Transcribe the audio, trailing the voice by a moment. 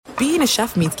being a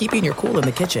chef means keeping your cool in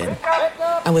the kitchen.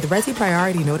 And with Resi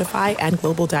Priority Notify and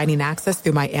Global Dining Access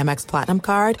through my Amex Platinum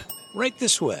card, right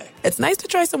this way. It's nice to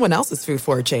try someone else's food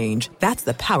for a change. That's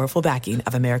the powerful backing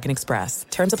of American Express.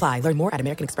 Terms apply. Learn more at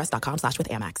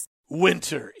americanexpress.com/withAmex.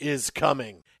 Winter is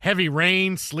coming. Heavy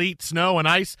rain, sleet, snow, and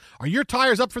ice. Are your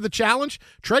tires up for the challenge?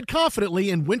 Tread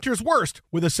confidently in winter's worst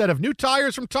with a set of new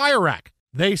tires from Tire Rack.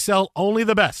 They sell only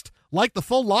the best, like the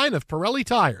full line of Pirelli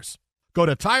tires. Go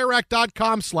to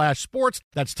TireRack.com/sports.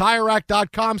 That's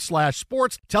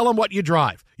TireRack.com/sports. Tell them what you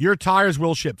drive. Your tires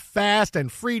will ship fast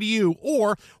and free to you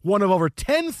or one of over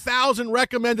 10,000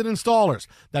 recommended installers.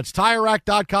 That's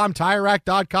TireRack.com,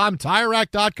 TireRack.com,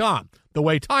 TireRack.com. The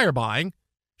way tire buying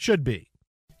should be.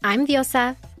 I'm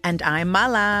Diosa. And I'm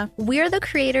Mala. We're the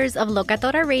creators of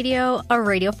Locatora Radio, a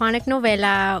radiophonic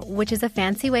novela, which is a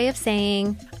fancy way of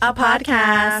saying a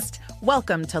podcast.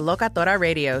 Welcome to Locatora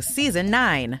Radio Season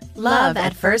 9. Love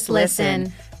at First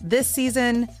Listen. This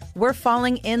season, we're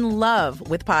falling in love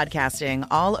with podcasting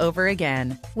all over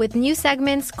again. With new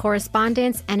segments,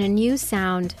 correspondence, and a new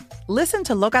sound. Listen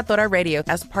to Locatora Radio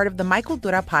as part of the My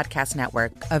Cultura Podcast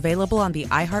Network. Available on the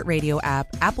iHeartRadio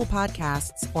app, Apple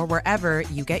Podcasts, or wherever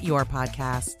you get your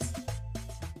podcasts.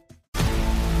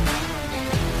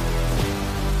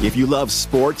 If you love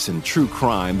sports and true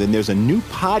crime, then there's a new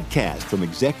podcast from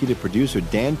executive producer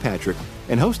Dan Patrick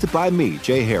and hosted by me,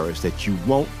 Jay Harris, that you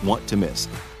won't want to miss.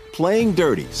 Playing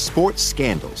Dirty: Sports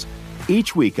Scandals.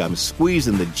 Each week, I'm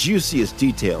squeezing the juiciest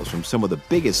details from some of the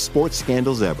biggest sports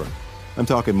scandals ever. I'm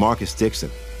talking Marcus Dixon,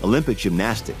 Olympic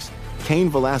gymnastics, Cain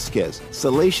Velasquez,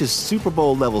 salacious Super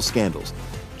Bowl-level scandals.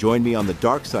 Join me on the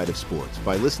dark side of sports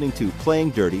by listening to Playing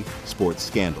Dirty: Sports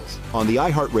Scandals on the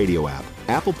iHeartRadio app,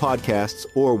 Apple Podcasts,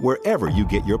 or wherever you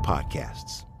get your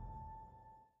podcasts.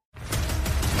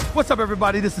 What's up,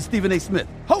 everybody? This is Stephen A. Smith,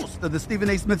 host of the Stephen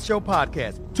A. Smith Show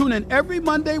podcast. Tune in every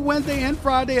Monday, Wednesday, and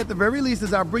Friday at the very least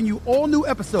as I bring you all new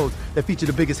episodes that feature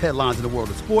the biggest headlines in the world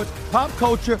of sports, pop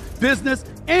culture, business,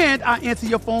 and I answer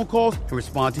your phone calls and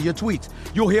respond to your tweets.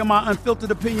 You'll hear my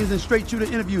unfiltered opinions and straight-shooter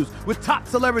interviews with top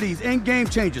celebrities and game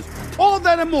changers. All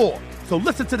that and more. So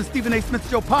listen to the Stephen A. Smith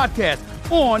Show podcast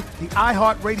on the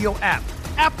iHeartRadio app,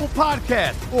 Apple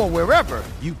Podcasts, or wherever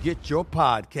you get your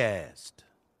podcast.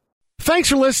 Thanks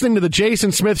for listening to the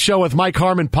Jason Smith Show with Mike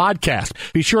Harmon podcast.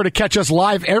 Be sure to catch us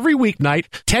live every weeknight,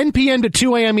 10 p.m. to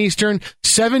 2 a.m. Eastern,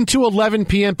 7 to 11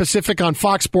 p.m. Pacific on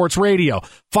Fox Sports Radio.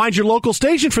 Find your local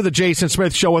station for the Jason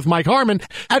Smith Show with Mike Harmon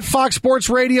at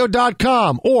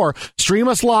foxsportsradio.com or stream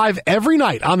us live every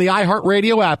night on the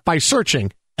iHeartRadio app by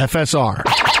searching FSR.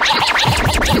 Now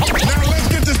let's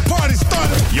get this party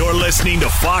started. You're listening to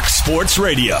Fox Sports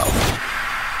Radio.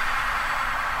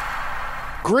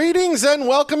 Greetings and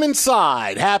welcome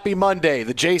inside. Happy Monday.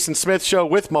 The Jason Smith Show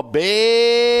with my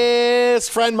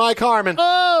best friend Mike Harmon.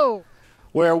 Oh!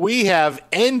 Where we have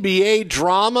NBA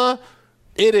drama.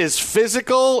 It is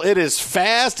physical. It is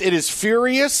fast. It is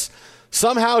furious.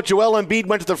 Somehow Joel Embiid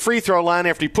went to the free throw line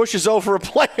after he pushes over a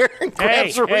player and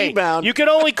grabs a rebound. You can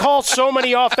only call so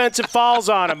many offensive fouls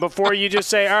on him before you just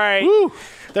say, all right, woo,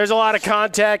 there's a lot of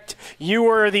contact. You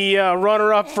were the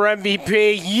runner-up for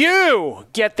MVP. You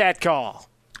get that call.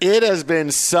 It has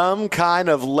been some kind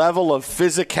of level of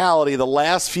physicality the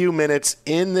last few minutes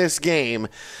in this game.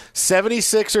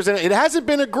 76ers, and it hasn't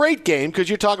been a great game because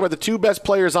you're talking about the two best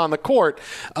players on the court.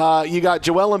 You got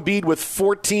Joel Embiid with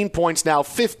 14 points, now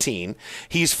 15.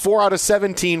 He's 4 out of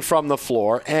 17 from the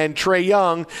floor, and Trae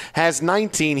Young has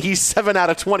 19. He's 7 out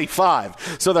of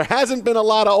 25. So there hasn't been a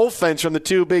lot of offense from the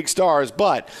two big stars,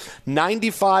 but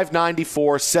 95-94,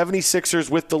 76ers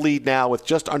with the lead now with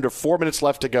just under 4 minutes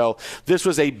left to go. This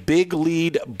was a big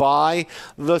lead by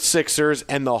the Sixers,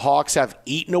 and the Hawks have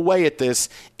eaten away at this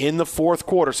in the fourth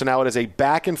quarter. So now it is a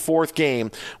back-and-forth game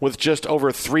with just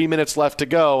over 3 minutes left to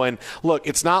go. And look,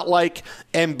 it's not like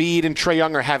Embiid and Trae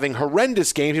Young are having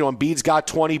horrendous games. You know, Embiid's got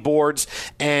 20 boards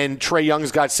and Trae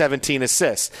Young's got 17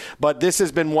 assists. But this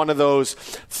has been one of those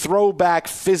throwback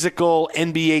physical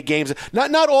NBA games.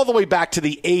 Not all the way back to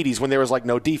the 80s when there was like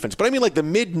no defense, but I mean like the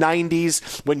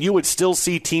mid-90s when you would still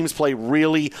see teams play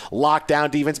really lockdown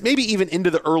defense, maybe even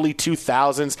into the early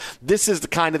 2000s. This is the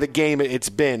kind of the game it's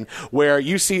been where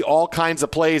you see all kinds of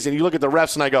plays and you look at the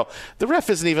refs and I go, the ref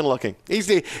isn't even looking.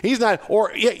 He's not,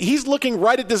 or he's looking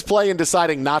right at this play and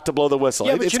deciding not to blow the whistle.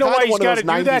 Yeah, but it's you know why he's got to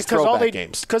do that?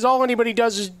 Games. Because all anybody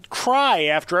does is cry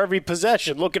after every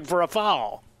possession looking for a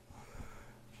foul.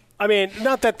 I mean,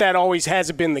 not that always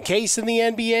hasn't been the case in the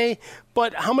NBA,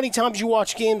 but how many times you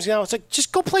watch games now, it's like,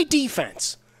 just go play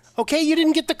defense. Okay, you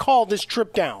didn't get the call this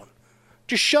trip down.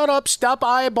 Just shut up, stop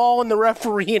eyeballing the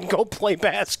referee, and go play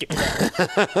basketball.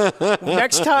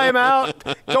 Next time out,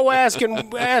 go ask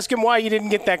him why you didn't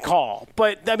get that call.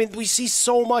 But, I mean, we see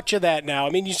so much of that now.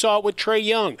 I mean, you saw it with Trae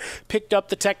Young. Picked up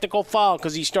the technical foul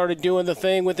because he started doing the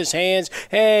thing with his hands.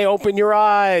 Hey, open your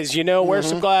eyes, wear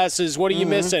some glasses. What are you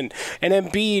missing? And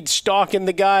Embiid stalking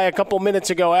the guy a couple minutes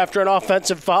ago after an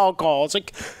offensive foul call. It's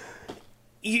like,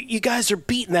 you guys are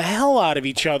beating the hell out of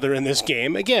each other in this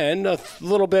game. Again, a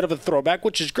little bit of a throwback,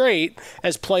 which is great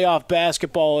as playoff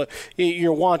basketball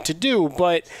you're wont to do.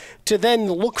 But to then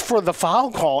look for the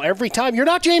foul call every time, you're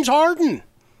not James Harden.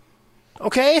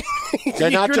 Okay? They're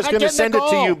not just going to send it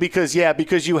to you because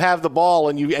you have the ball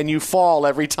and you fall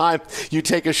every time you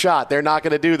take a shot. They're not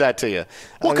going to do that to you.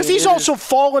 Well, because he's also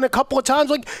fallen a couple of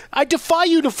times. Like, I defy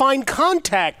you to find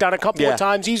contact on a couple of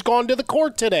times he's gone to the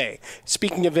court today.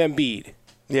 Speaking of Embiid.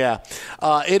 Yeah,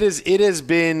 it has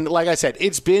been, like I said,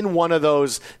 it's been one of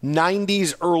those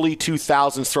 90s, early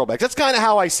 2000s throwbacks. That's kind of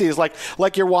how I see it. It's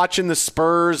like you're watching the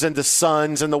Spurs and the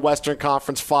Suns in the Western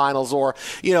Conference Finals, or,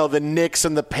 the Knicks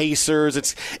and the Pacers.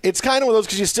 It's kind of one of those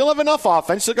because you still have enough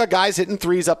offense. You got guys hitting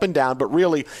threes up and down, but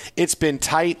really it's been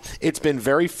tight. It's been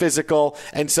very physical.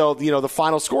 And so, the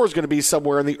final score is going to be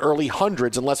somewhere in the early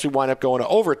hundreds unless we wind up going to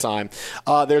overtime.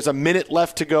 There's a minute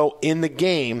left to go in the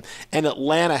game, and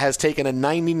Atlanta has taken a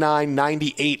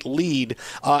 99-98 lead,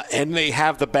 and they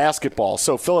have the basketball.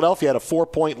 So Philadelphia had a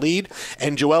 4-point lead,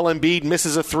 and Joel Embiid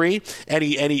misses a three, and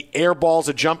he airballs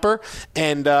a jumper,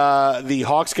 and the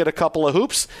Hawks get a couple of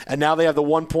hoops, and now they have the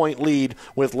 1-point lead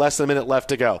with less than a minute left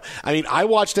to go. I mean, I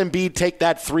watched Embiid take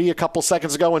that three a couple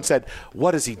seconds ago and said,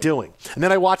 what is he doing? And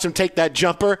then I watched him take that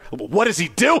jumper. What is he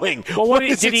doing? Well,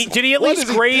 did he at least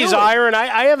graze iron?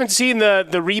 I haven't seen the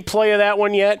replay of that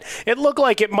one yet. It looked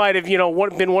like it might have,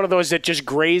 been one of those that just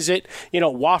graze it,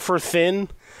 wafer thin.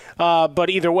 But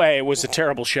either way, it was a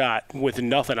terrible shot with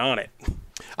nothing on it.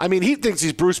 I mean, he thinks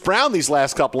he's Bruce Brown these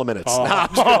last couple of minutes. Oh.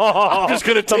 I'm just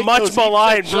going to take the much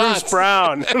maligned Bruce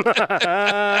Brown.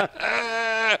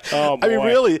 Oh, boy. I mean,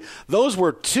 really, those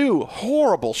were two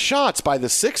horrible shots by the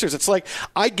Sixers. It's like,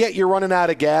 I get you're running out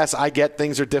of gas. I get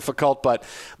things are difficult. But,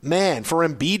 man, for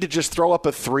Embiid to just throw up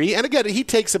a three, and again, he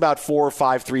takes about 4 or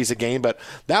 5 threes a game, but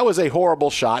that was a horrible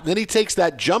shot. And then he takes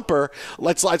that jumper.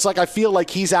 It's like I feel like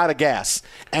he's out of gas,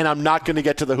 and I'm not going to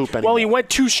get to the hoop anymore. Well, he went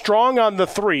too strong on the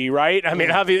three, right? I mean,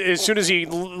 as soon as he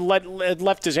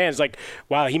left his hands, like,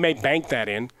 wow, he may bank that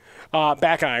in.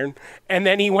 Back iron, and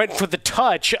then he went for the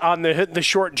touch on the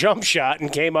short jump shot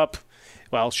and came up,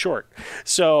 short.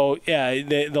 So, yeah,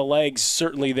 the leg's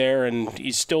certainly there, and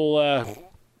he's still a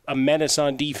menace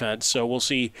on defense, so we'll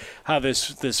see how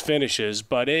this finishes.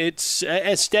 But it's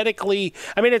aesthetically,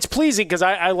 I mean, it's pleasing because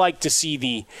I like to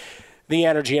see the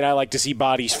energy, and I like to see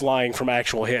bodies flying from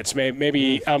actual hits.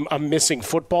 Maybe I'm missing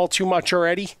football too much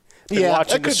already.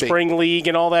 Watching the spring league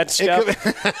and all that stuff.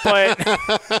 But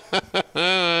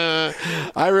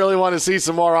I really want to see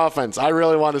some more offense. I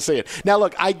really want to see it. Now,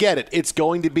 look, I get it. It's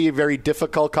going to be a very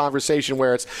difficult conversation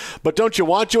but don't you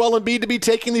want Joel Embiid to be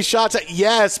taking these shots?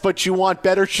 Yes, but you want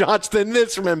better shots than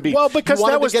this from Embiid. Well, because you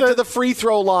want him to get to the free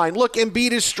throw line. Look,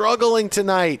 Embiid is struggling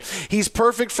tonight. He's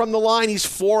perfect from the line. He's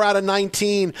 4 out of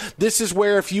 19. This is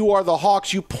where, if you are the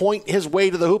Hawks, you point his way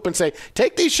to the hoop and say,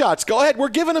 take these shots. Go ahead. We're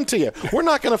giving them to you. We're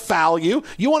not going to foul you.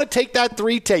 You want to take that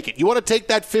three? Take it. You want to take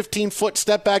that 15-foot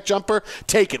step-back jumper?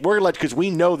 Take it. We're going to let you, because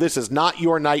we know this is not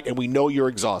your night, and we know you're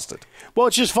exhausted. Well,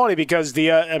 it's just funny because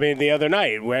the other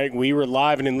night we were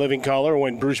live and in living color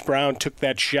when Bruce Brown took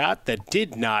that shot that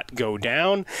did not go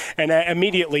down, and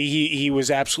immediately he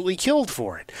was absolutely killed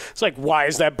for it. It's like, why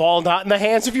is that ball not in the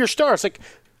hands of your star? It's like,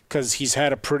 because he's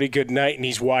had a pretty good night and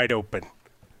he's wide open.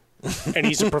 And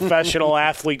he's a professional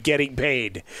athlete getting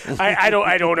paid. I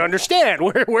don't understand.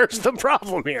 Where's the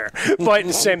problem here? But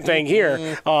the same thing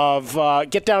here of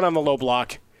get down on the low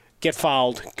block, get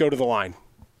fouled, go to the line.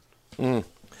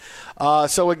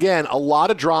 So, again, a lot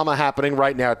of drama happening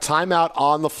right now. Timeout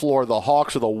on the floor. The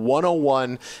Hawks with a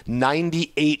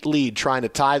 101-98 lead, trying to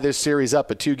tie this series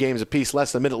up at 2 games apiece.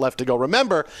 Less than a minute left to go.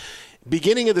 Remember,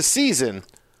 beginning of the season,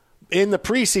 in the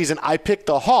preseason, I picked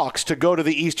the Hawks to go to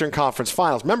the Eastern Conference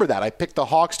Finals. Remember that. I picked the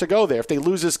Hawks to go there. If they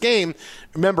lose this game,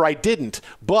 remember, I didn't.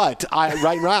 But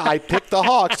right now, I picked the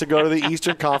Hawks to go to the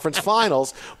Eastern Conference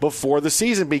Finals before the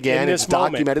season began. It's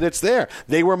documented. It's there.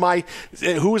 They were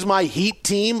who was my Heat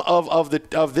team of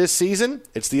this season?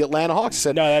 It's the Atlanta Hawks. I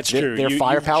said, no, that's true. Their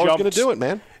firepower is going to do it,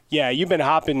 man. Yeah, you've been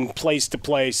hopping place to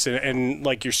place and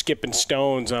like you're skipping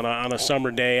stones on a summer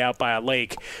day out by a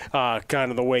lake, kind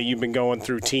of the way you've been going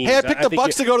through teams. Hey, I picked the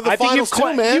Bucks to go to the finals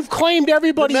too, man. You've claimed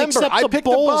everybody except the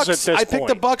Bulls at this point. I picked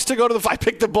the Bucks to go to the. I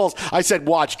picked the Bulls. I said,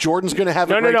 watch, Jordan's going to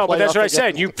have a great No, but that's what I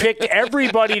said. again. You picked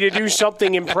everybody to do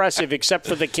something impressive except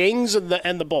for the Kings and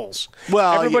the Bulls.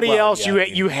 Well, everybody else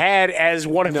you had as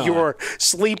one of your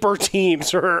sleeper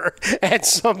teams or at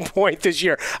some point this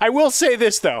year. I will say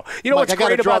this though. You know Mike, what's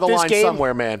great about the this line game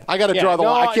somewhere, man. I got to draw the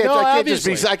line.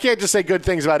 I can't just say good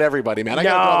things about everybody, man. I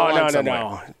got to draw the line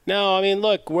somewhere. No. I mean,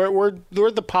 look, we're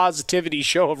the positivity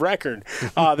show of record.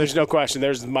 There's no question.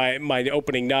 There's my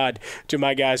opening nod to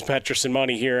my guys Petrus and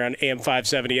Money here on AM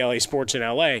 570 LA Sports in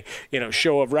LA.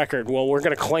 Show of record. Well, we're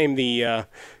going to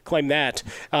claim that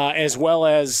as well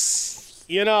as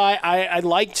I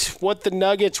liked what the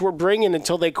Nuggets were bringing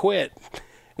until they quit.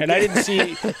 And I didn't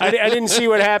see I didn't see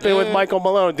what happened with Michael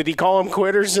Malone. Did he call him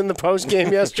quitters in the post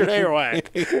game yesterday or what?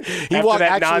 After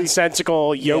that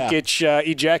nonsensical Jokic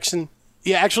ejection.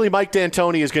 Yeah, actually, Mike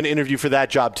D'Antoni is going to interview for that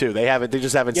job too. They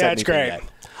just haven't said anything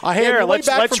yet. Here,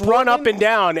 let's run up and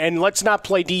down, and let's not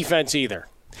play defense either.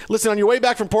 Listen, on your way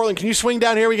back from Portland, can you swing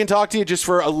down here? We can talk to you just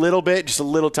for a little bit, just a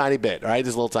little tiny bit, all right?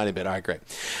 Just a little tiny bit. All right, great.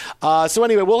 So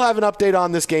anyway, we'll have an update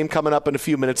on this game coming up in a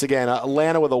few minutes. Again,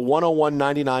 Atlanta with a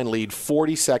 101-99 lead,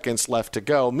 40 seconds left to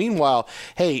go. Meanwhile,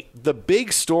 hey, the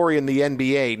big story in the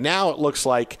NBA, now it looks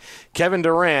like Kevin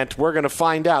Durant, we're going to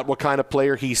find out what kind of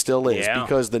player he still is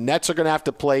because the Nets are going to have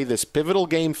to play this pivotal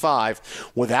Game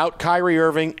 5 without Kyrie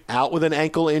Irving, out with an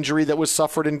ankle injury that was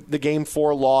suffered in the Game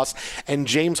 4 loss, and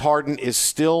James Harden is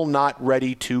still not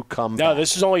ready to come back. No,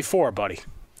 this is only 4, buddy.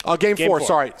 Oh, game 4,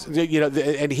 sorry.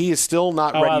 And he is still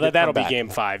not ready to come back. That'll be Game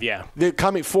 5, yeah. They're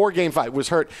coming for Game 5. Was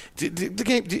hurt.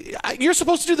 You're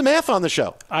supposed to do the math on the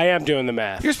show. I am doing the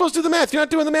math. You're supposed to do the math. You're not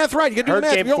doing the math right. You got to do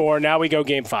the math. Game 4, now we go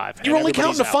Game 5. You're only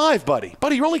counting to 5, buddy.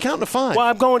 Buddy, you're only counting to 5. Well,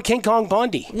 I'm going King Kong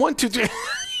Bundy. 1, 2, 3.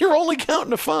 You're only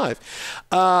counting to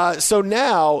 5. So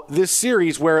now this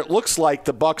series where it looks like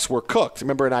the Bucks were cooked.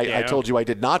 Remember, and I told you I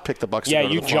did not pick the Bucks. Yeah, to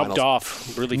go to the jumped finals.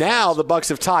 off really now fast. The Bucks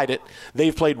have tied it.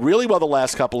 They've played really well the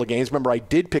last couple of games. Remember, I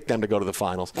did pick them to go to the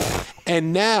finals.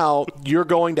 And now you're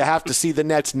going to have to see the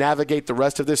Nets navigate the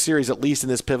rest of this series, at least in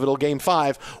this pivotal Game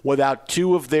 5, without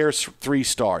 2 of their 3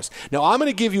 stars. Now I'm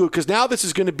going to give you, because now this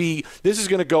is going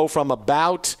to go from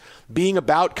being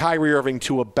about Kyrie Irving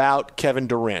to about Kevin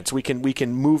Durant. So we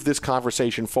can move this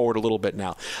conversation forward a little bit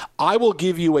now. I will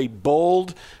give you a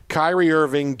bold Kyrie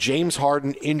Irving, James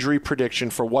Harden injury prediction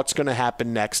for what's going to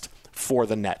happen next for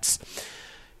the Nets.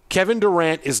 Kevin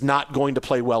Durant is not going to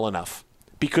play well enough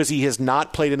because he has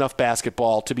not played enough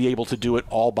basketball to be able to do it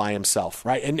all by himself,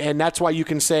 right? And that's why you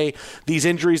can say these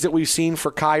injuries that we've seen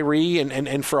for Kyrie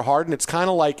and for Harden, it's kind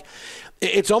of like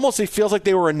it feels like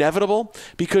they were inevitable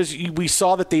because we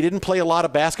saw that they didn't play a lot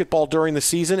of basketball during the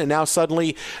season, and now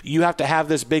suddenly you have to have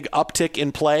this big uptick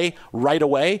in play right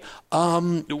away.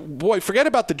 Forget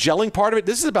about the gelling part of it.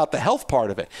 This is about the health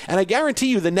part of it. And I guarantee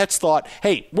you the Nets thought,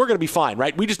 hey, we're going to be fine,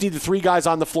 right? We just need the 3 guys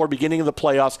on the floor beginning of the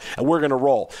playoffs, and we're going to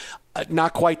roll.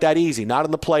 Not quite that easy. Not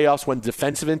in the playoffs when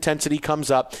defensive intensity comes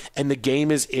up and the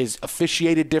game is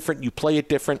officiated different. You play it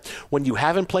different. When you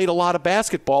haven't played a lot of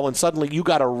basketball and suddenly you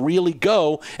got to really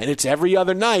go and it's every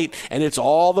other night and it's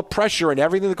all the pressure and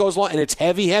everything that goes along and it's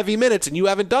heavy minutes and you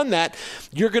haven't done that,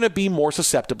 you're going to be more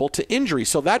susceptible to injury.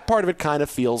 So that part of it kind of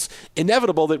feels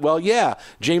inevitable that,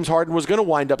 James Harden was going to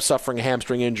wind up suffering a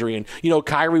hamstring injury and,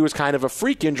 Kyrie was kind of a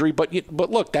freak injury, but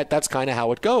look, that's kind of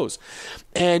how it goes.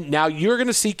 And now you're going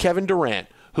to see Kevin Durant,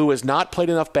 who has not played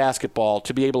enough basketball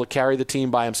to be able to carry the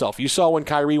team by himself. You saw when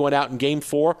Kyrie went out in Game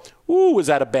 4, was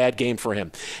that a bad game for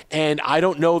him? And I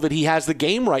don't know that he has the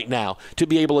game right now to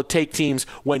be able to take teams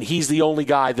when he's the only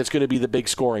guy that's going to be the big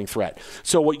scoring threat.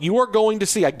 So what you are going to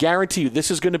see, I guarantee you, this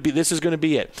is going to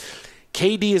be it.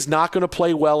 KD is not going to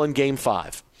play well in Game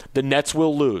 5. The Nets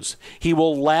will lose. He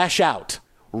will lash out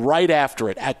right after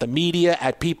it at the media,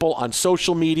 at people on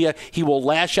social media. He will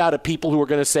lash out at people who are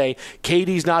going to say,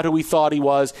 KD's not who he thought he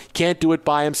was, can't do it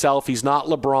by himself, he's not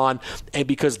LeBron, and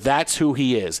because that's who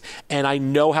he is. And I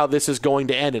know how this is going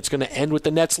to end. It's going to end with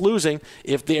the Nets losing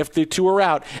if the 2 are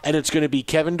out, and it's going to be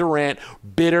Kevin Durant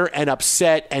bitter and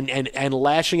upset and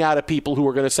lashing out at people who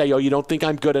are going to say, you don't think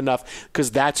I'm good enough,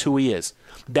 because that's who he is.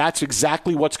 That's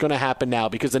exactly what's going to happen now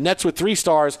because the Nets with 3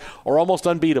 stars are almost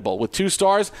unbeatable. With 2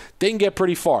 stars, they can get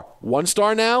pretty far. 1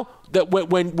 star now, that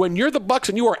when you're the Bucks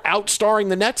and you are outstarring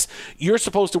the Nets, you're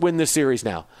supposed to win this series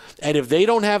now. And if they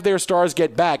don't have their stars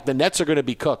get back, the Nets are going to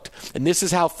be cooked. And this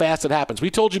is how fast it happens. We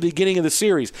told you at the beginning of the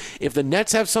series, if the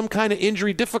Nets have some kind of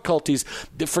injury difficulties,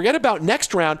 forget about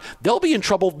next round. They'll be in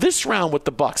trouble this round with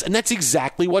the Bucks. And that's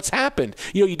exactly what's happened.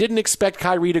 You didn't expect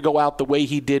Kyrie to go out the way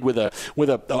he did with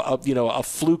a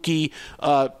fluky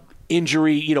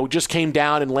injury, just came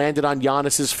down and landed on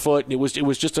Giannis's foot, and it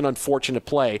was just an unfortunate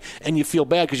play. And you feel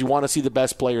bad because you want to see the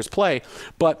best players play,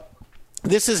 but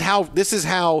this is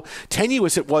how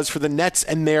tenuous it was for the Nets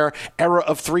and their era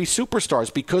of three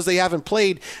superstars because they haven't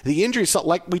played. The injuries,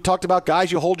 like we talked about,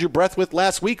 guys you hold your breath with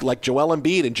last week, like Joel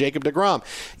Embiid and Jacob deGrom.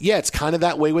 Yeah, it's kind of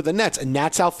that way with the Nets, and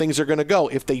that's how things are going to go.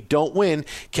 If they don't win,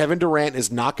 Kevin Durant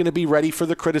is not going to be ready for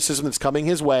the criticism that's coming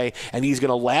his way, and he's going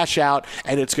to lash out,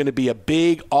 and it's going to be a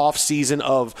big off season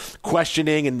of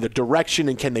questioning and the direction,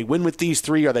 and can they win with these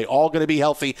three? Are they all going to be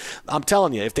healthy? I'm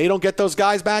telling you, if they don't get those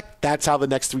guys back, that's how the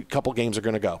next couple games are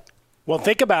going to go. Well,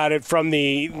 think about it from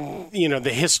the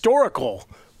historical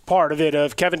part of it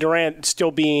of Kevin Durant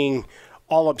still being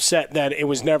all upset that it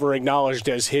was never acknowledged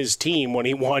as his team when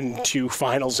he won 2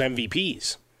 finals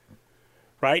MVPs.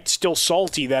 Right? Still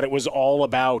salty that it was all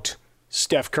about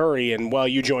Steph Curry and, well,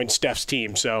 you joined Steph's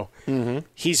team, so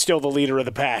he's still the leader of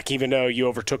the pack even though you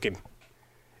overtook him.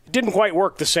 It didn't quite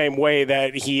work the same way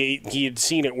that he had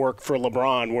seen it work for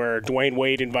LeBron, where Dwayne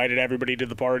Wade invited everybody to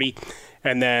the party,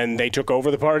 and then they took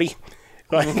over the party,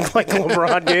 like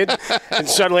LeBron did. And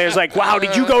suddenly it was like, wow,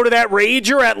 did you go to that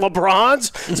rager at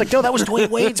LeBron's? It's like, no, that was Dwayne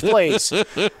Wade's place.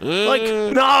 Like,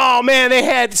 no, man, they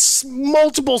had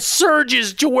multiple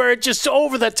surges to where it just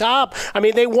over the top. I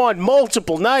mean, they won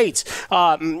multiple nights.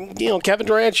 Kevin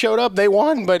Durant showed up, they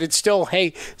won, but it's still,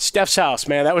 hey, Steph's house,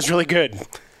 man, that was really good.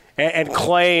 And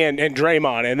Clay and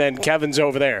Draymond, and then Kevin's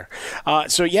over there.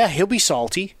 So, yeah, he'll be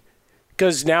salty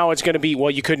because now it's going to be, well,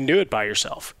 you couldn't do it by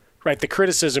yourself. Right? The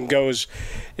criticism goes,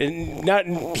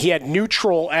 he had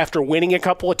neutral after winning a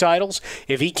couple of titles.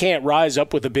 If he can't rise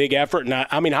up with a big effort,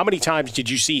 how many times did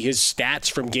you see his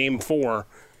stats from Game 4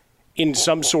 in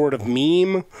some sort of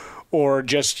meme or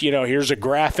just, here's a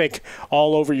graphic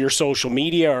all over your social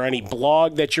media or any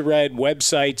blog that you read,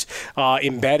 websites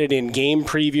embedded in game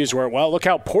previews where, well, look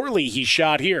how poorly he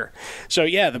shot here. So,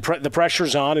 yeah, the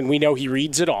pressure's on, and we know he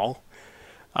reads it all.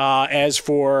 As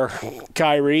for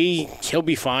Kyrie, he'll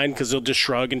be fine because he'll just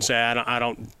shrug and say, I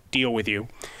don't deal with you.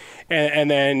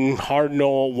 And then Harden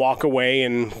will walk away,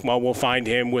 and, well, we'll find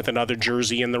him with another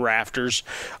jersey in the rafters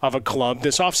of a club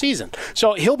this offseason.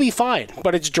 So he'll be fine.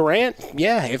 But it's Durant.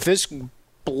 Yeah, if this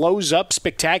blows up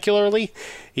spectacularly,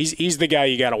 he's the guy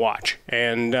you got to watch.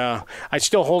 And I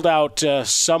still hold out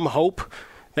some hope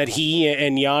that he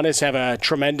and Giannis have a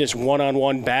tremendous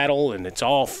one-on-one battle, and it's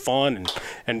all fun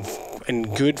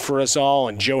and good for us all.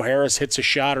 And Joe Harris hits a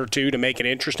shot or two to make it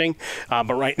interesting.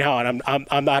 But right now,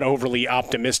 I'm not overly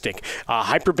optimistic.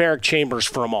 Hyperbaric chambers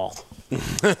for them all.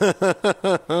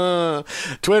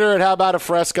 Twitter at How About a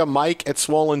Fresca, Mike at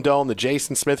Swollen Dome, the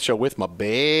Jason Smith Show with my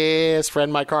best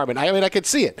friend Mike Harmon. I could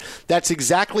see it. That's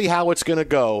exactly how it's going to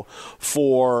go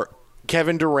for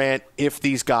Kevin Durant if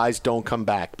these guys don't come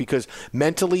back, because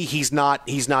mentally he's not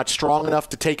strong enough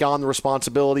to take on the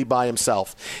responsibility by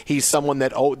himself. He's someone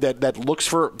that looks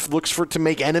for to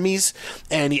make enemies,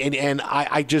 and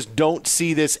I just don't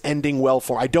see this ending well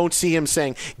for him. I don't see him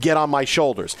saying, get on my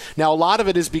shoulders. Now, a lot of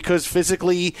it is because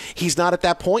physically he's not at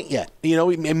that point yet.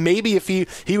 And maybe if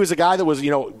he was a guy that was,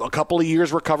 a couple of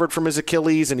years recovered from his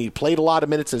Achilles and he played a lot of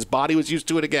minutes and his body was used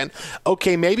to it again,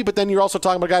 okay, maybe, but then you're also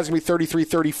talking about guys going to be 33,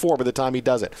 34 by the time he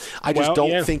does it. I just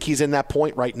don't think he's in that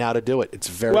point right now to do it. It's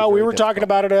very, well, we were difficult. talking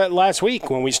about it last week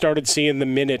when we started seeing the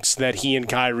minutes that he and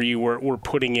Kyrie were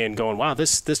putting in, going, wow,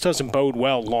 this doesn't bode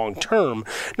well long term.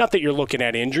 Not that you're looking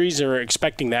at injuries or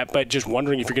expecting that, but just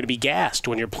wondering if you're going to be gassed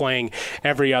when you're playing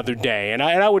every other day. And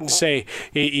I wouldn't say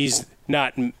he's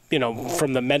not,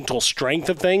 from the mental strength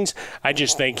of things. I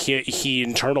just think he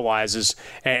internalizes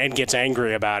and gets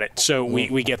angry about it. So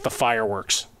we get the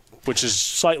fireworks, which is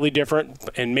slightly different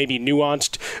and maybe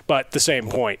nuanced, but the same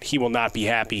point. He will not be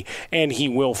happy, and he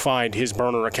will find his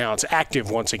burner accounts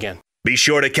active once again. Be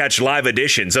sure to catch live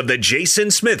editions of The Jason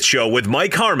Smith Show with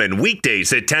Mike Harmon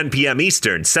weekdays at 10 p.m.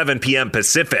 Eastern, 7 p.m.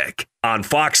 Pacific on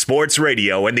Fox Sports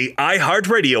Radio and the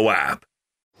iHeartRadio app.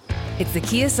 It's the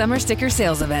Kia Summer Sticker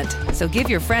Sales Event, so give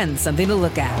your friends something to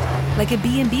look at, like a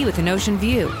B&B with an ocean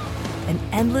view, an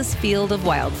endless field of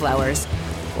wildflowers,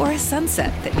 or a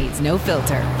sunset that needs no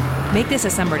filter. Make this a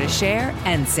summer to share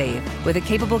and save with a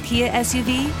capable Kia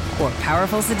SUV or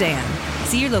powerful sedan.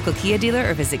 See your local Kia dealer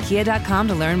or visit kia.com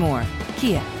to learn more.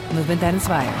 Kia, Movement that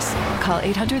inspires. Call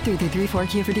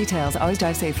 800-333-4KIA for details. Always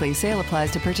drive safely. Sale applies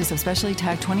to purchase of specially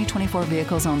tagged 2024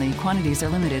 vehicles only. Quantities are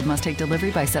limited. Must take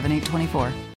delivery by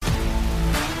 7/8/24.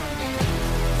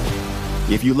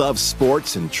 If you love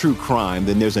sports and true crime,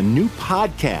 then there's a new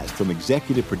podcast from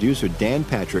executive producer Dan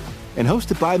Patrick and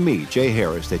hosted by me, Jay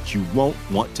Harris, that you won't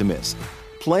want to miss.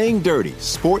 Playing Dirty: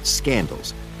 Sports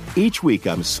Scandals. Each week,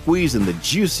 I'm squeezing the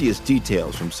juiciest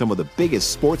details from some of the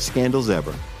biggest sports scandals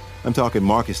ever. I'm talking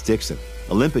Marcus Dixon,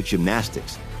 Olympic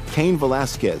gymnastics, Cain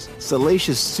Velasquez,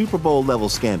 salacious Super Bowl-level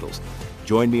scandals.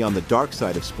 Join me on the dark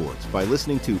side of sports by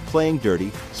listening to Playing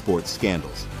Dirty: Sports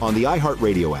Scandals on the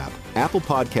iHeartRadio app, Apple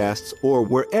Podcasts, or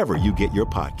wherever you get your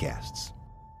podcasts.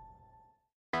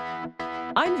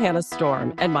 I'm Hannah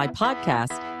Storm, and my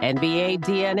podcast, NBA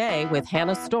DNA with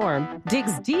Hannah Storm,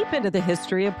 digs deep into the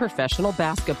history of professional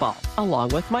basketball, along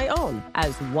with my own,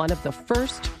 as one of the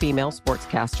first female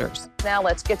sportscasters. Now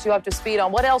let's get you up to speed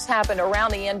on what else happened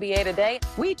around the NBA today.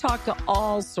 We talk to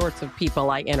all sorts of people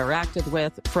I interacted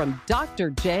with, from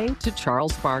Dr. J to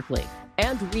Charles Barkley,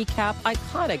 and recap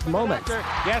iconic moments.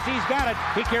 Yes, he's got it.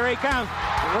 Here he comes.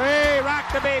 Way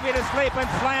rock the baby to sleep and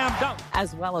slam dunk.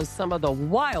 As well as some of the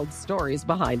wild stories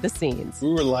behind the scenes. We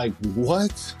were like,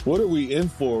 what? What are we in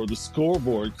for? The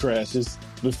scoreboard crashes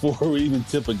before we even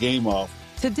tip a game off.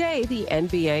 Today, the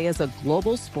NBA is a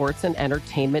global sports and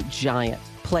entertainment giant.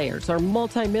 Players are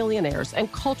multimillionaires and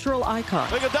cultural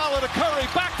icons. Iguodala to Curry,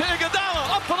 back to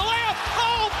Iguodala, up for the layup.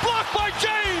 Oh, blocked by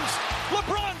James.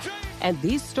 LeBron James. And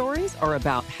these stories are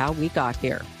about how we got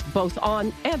here, both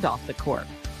on and off the court.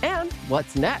 And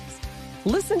what's next?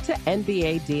 Listen to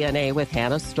NBA DNA with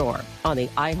Hannah Storm on the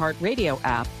iHeartRadio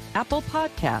app, Apple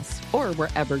Podcasts, or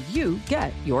wherever you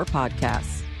get your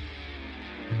podcasts.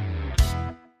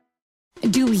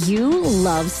 Do you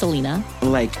love Selena?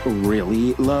 Like,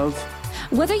 really love?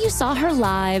 Whether you saw her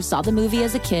live, saw the movie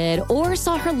as a kid, or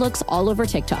saw her looks all over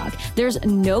TikTok, there's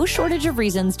no shortage of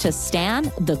reasons to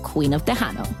stan the Queen of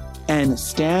Tejano. And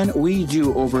Stan, we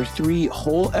do over 3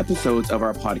 whole episodes of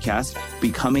our podcast,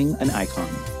 Becoming an Icon.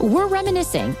 We're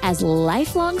reminiscing as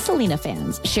lifelong Selena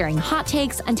fans, sharing hot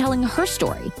takes and telling her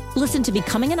story. Listen to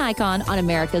Becoming an Icon on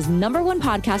America's #1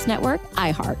 podcast network,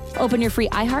 iHeart. Open your free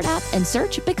iHeart app and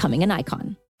search Becoming an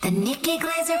Icon. The Nikki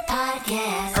Glaser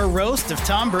Podcast. Her roast of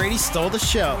Tom Brady stole the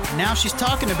show. Now she's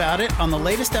talking about it on the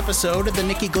latest episode of the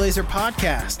Nikki Glaser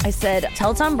Podcast. I said,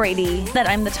 tell Tom Brady that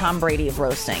I'm the Tom Brady of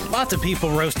roasting. Lots of people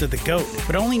roasted the GOAT,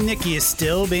 but only Nikki is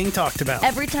still being talked about.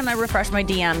 Every time I refresh my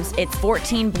DMs, it's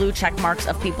 14 blue check marks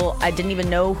of people I didn't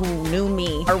even know who knew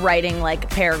me are writing like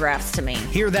paragraphs to me.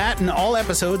 Hear that in all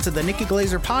episodes of the Nikki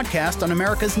Glaser Podcast on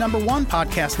America's #1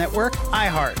 podcast network,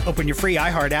 iHeart. Open your free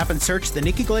iHeart app and search the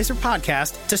Nikki Glaser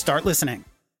Podcast to start listening.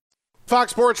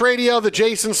 Fox Sports Radio, the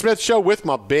Jason Smith Show with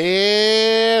my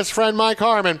best friend Mike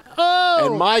Harmon. Oh!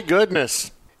 And my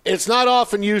goodness, it's not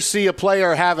often you see a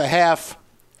player have a half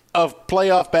of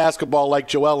playoff basketball like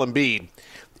Joel Embiid.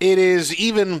 It is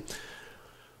even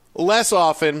less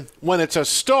often when it's a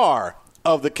star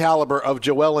of the caliber of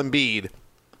Joel Embiid.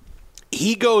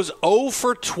 He goes 0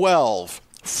 for 12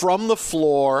 from the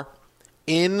floor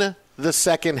in the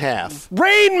second half.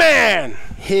 Rain Man!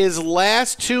 His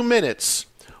last 2 minutes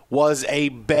was a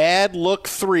bad look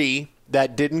 3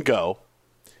 that didn't go.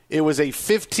 It was a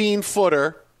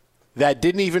 15-footer that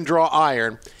didn't even draw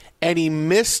iron, and he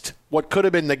missed what could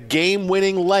have been the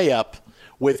game-winning layup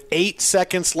with 8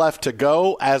 seconds left to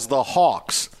go as the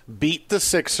Hawks beat the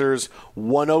Sixers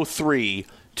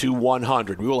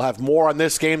 103-100. We will have more on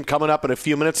this game coming up in a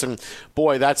few minutes, and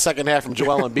boy, that second half from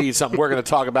Joel Embiid is something we're going to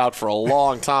talk about for a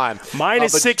long time.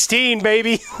 Minus 16,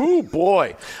 baby. Oh,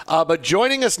 boy. But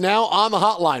joining us now on the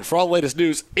hotline for all the latest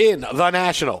news in the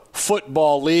National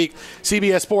Football League,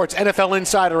 CBS Sports NFL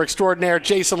insider extraordinaire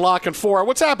Jason La Canfora.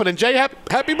 What's happening, Jay?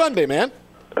 Happy Monday, man.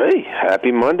 Hey,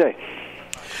 happy Monday.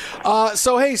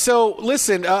 So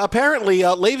listen, apparently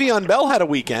Le'Veon Bell had a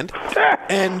weekend,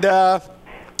 and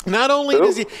not only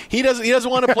does he doesn't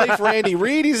want to play for Andy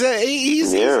Reid. He's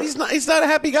not a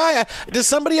happy guy. Does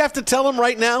somebody have to tell him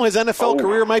right now his NFL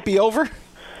career might be over?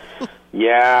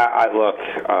 Yeah, look.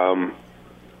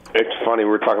 It's funny. We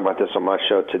were talking about this on my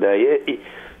show today.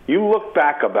 You look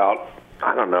back about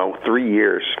 3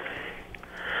 years.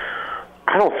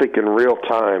 I don't think in real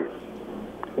time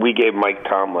we gave Mike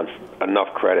Tomlin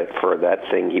enough credit for that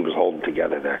thing he was holding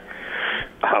together there.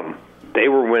 They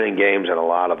were winning games, and a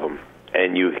lot of them.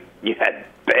 And you had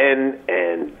Ben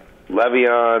and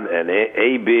Le'Veon and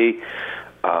AB,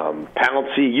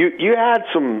 Pouncey. You had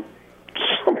some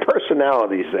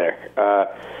personalities there.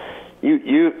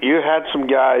 You had some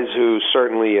guys who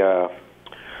certainly,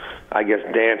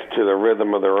 danced to the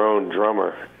rhythm of their own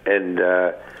drummer. And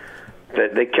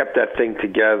they kept that thing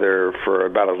together for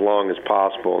about as long as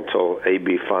possible until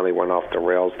AB finally went off the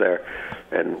rails there,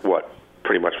 and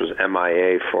pretty much was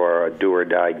MIA for a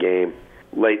do-or-die game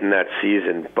late in that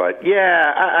season. But,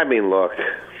 yeah, I mean, look,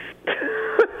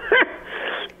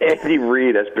 Andy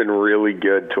Reid has been really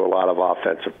good to a lot of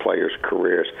offensive players'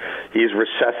 careers. He's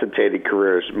resuscitated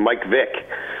careers. Mike Vick,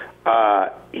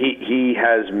 he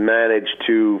has managed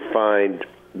to find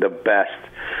the best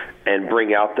and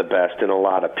bring out the best in a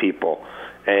lot of people.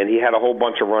 And he had a whole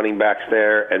bunch of running backs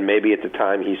there, and maybe at the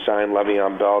time he signed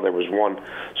Le'Veon Bell, there was one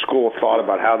school of thought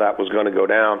about how that was going to go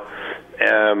down.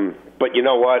 But you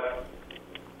know what?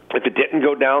 If it didn't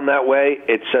go down that way,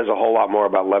 it says a whole lot more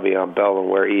about Le'Veon Bell and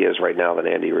where he is right now than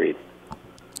Andy Reid.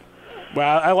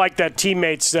 Well, I like that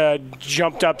teammates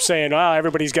jumped up saying,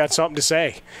 everybody's got something to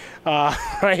say.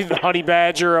 Right? The Honey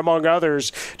Badger, among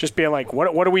others, just being like,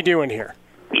 what are we doing here?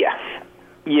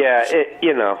 Yeah,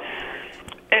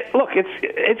 look,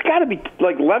 it's got to be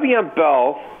like Le'Veon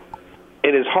Bell,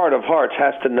 in his heart of hearts,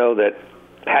 has to know that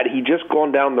had he just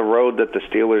gone down the road that the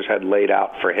Steelers had laid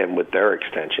out for him with their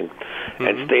extension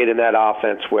and stayed in that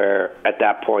offense where at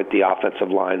that point the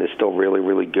offensive line is still really,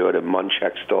 really good and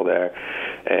Munchak's still there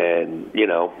and,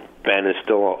 Ben is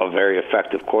still a very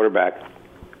effective quarterback,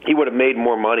 he would have made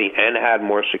more money and had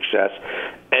more success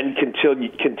and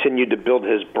continued to build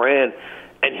his brand,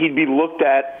 and he'd be looked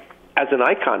at as an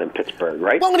icon in Pittsburgh,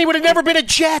 right? Well, and he would have never been a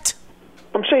Jet.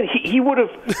 I'm saying he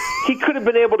could have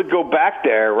been able to go back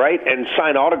there, right, and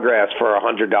sign autographs for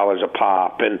 $100 a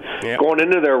pop, and going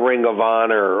into their Ring of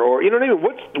Honor, or you know what I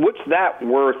mean. What's that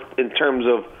worth in terms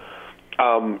of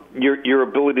your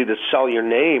ability to sell your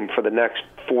name for the next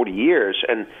 40 years?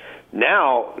 And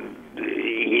now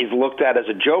he's looked at as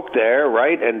a joke there,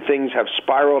 right? And things have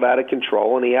spiraled out of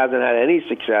control, and he hasn't had any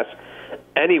success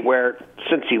anywhere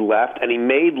since he left, and he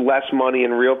made less money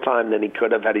in real time than he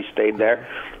could have had he stayed there.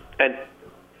 And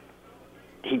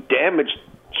he damaged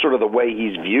sort of the way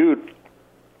he's viewed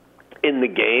in the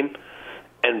game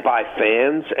and by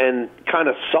fans, and kind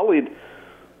of sullied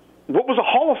what was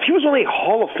he was only a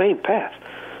Hall of Fame pass.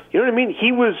 You know what I mean?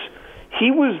 He was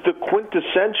the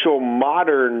quintessential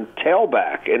modern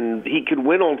tailback, and he could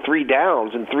win on 3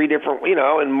 downs in 3 different,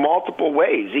 in multiple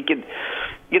ways. He could,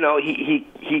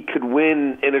 he could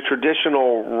win in a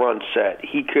traditional run set.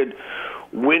 He could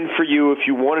win for you if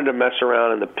you wanted to mess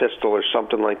around in the pistol or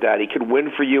something like that. He could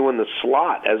win for you in the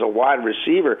slot as a wide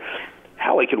receiver.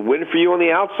 Hell, he could win for you on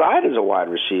the outside as a wide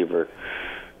receiver.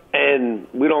 And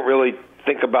we don't really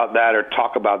think about that or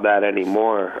talk about that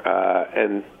anymore.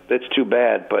 And it's too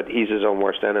bad, but he's his own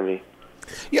worst enemy.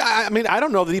 Yeah, I mean, I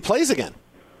don't know that he plays again.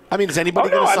 I mean, is anybody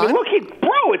going to sign? I mean, look, it's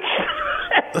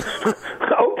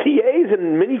OTAs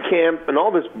and minicamp and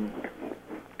all this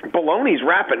baloney's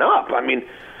wrapping up. I mean,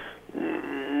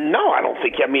 no, I don't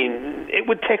think. I mean, it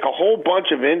would take a whole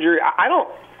bunch of injury.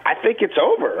 I think it's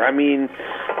over. I mean,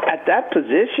 at that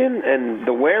position and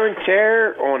the wear and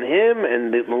tear on him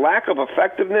and the lack of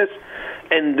effectiveness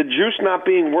and the juice not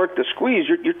being worth the squeeze,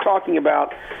 you're talking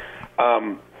about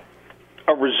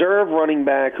a reserve running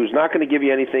back who's not going to give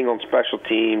you anything on special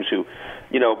teams, who,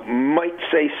 might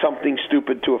say something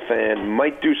stupid to a fan,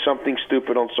 might do something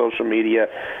stupid on social media,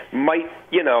 might,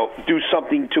 do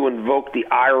something to invoke the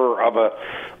ire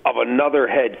of another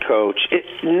head coach.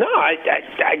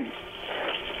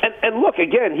 And look,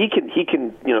 again, he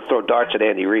can throw darts at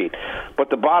Andy Reid, but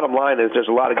the bottom line is there's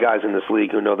a lot of guys in this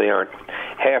league who know they aren't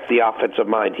half the offensive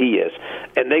mind he is,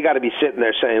 and they got to be sitting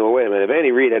there saying, well, wait a minute, if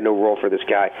Andy Reid had no role for this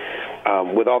guy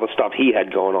with all the stuff he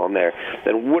had going on there,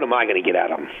 then what am I going to get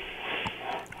out of him?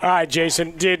 All right,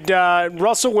 Jason, did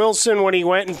Russell Wilson, when he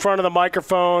went in front of the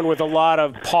microphone with a lot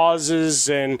of pauses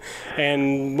and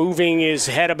moving his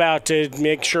head about to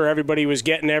make sure everybody was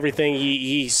getting everything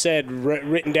he said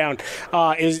written down,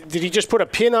 did he just put a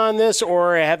pin on this,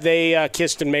 or have they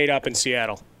kissed and made up in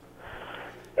Seattle?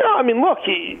 No, I mean, look,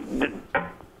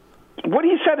 what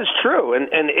he said is true, and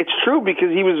it's true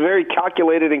because he was very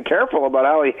calculated and careful about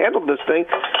how he handled this thing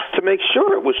to make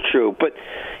sure it was true. But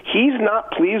he's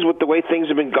not pleased with the way things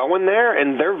have been going there,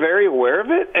 and they're very aware of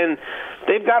it, and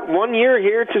they've got 1 year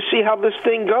here to see how this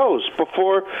thing goes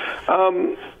before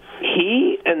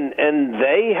he and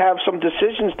they have some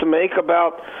decisions to make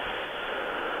about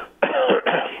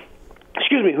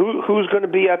excuse me, who's going to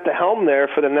be at the helm there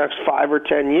for the next 5 or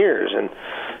 10 years. And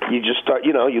you just start,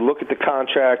 you look at the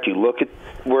contract, you look at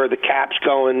where the cap's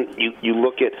going, you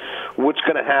look at what's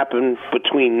going to happen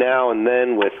between now and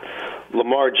then with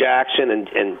Lamar Jackson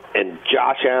and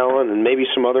Josh Allen and maybe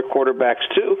some other quarterbacks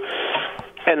too.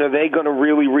 And are they going to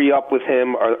really re-up with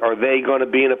him? Are they going to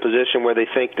be in a position where they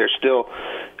think they're still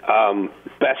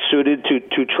best suited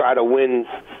to try to win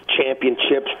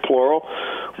championships, plural,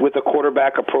 with a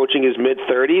quarterback approaching his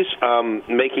mid-30s,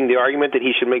 making the argument that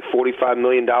he should make $45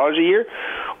 million a year?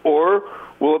 Or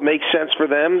will it make sense for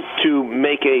them to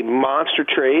make a monster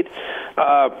trade,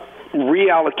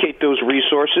 reallocate those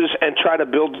resources, and try to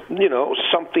build,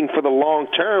 something for the long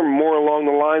term, more along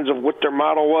the lines of what their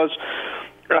model was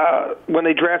when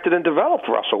they drafted and developed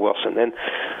Russell Wilson? And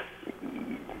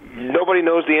nobody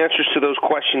knows the answers to those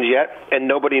questions yet, and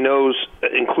nobody knows,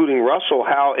 including Russell,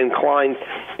 how inclined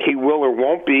he will or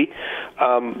won't be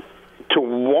to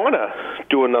want to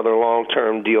do another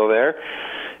long-term deal there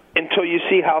until you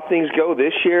see how things go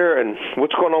this year and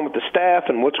what's going on with the staff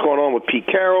and what's going on with Pete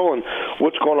Carroll and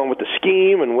what's going on with the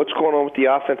scheme and what's going on with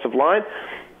the offensive line.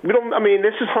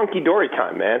 This is hunky-dory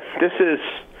time, man. This is,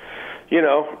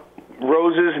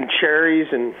 roses and cherries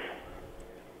and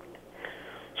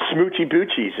smoochy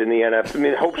boochies in the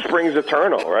NFL. Hope springs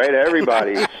eternal, right?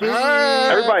 Everybody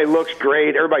looks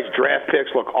great. Everybody's draft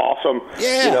picks look awesome.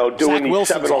 Yeah, doing these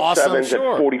 707s at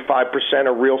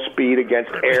 45% of real speed against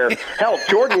air. Hell,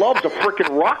 Jordan Love's a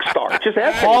freaking rock star. Just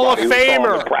ask Hall of anybody who saw him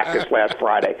Famer in practice last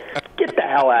Friday. Get the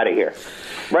hell out of here,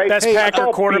 right? Best Packer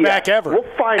quarterback ever.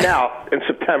 We'll find out in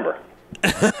September.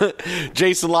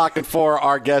 Jason La Canfora,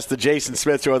 our guest, the Jason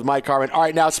Smith Show with Mike Harmon. All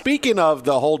right, now speaking of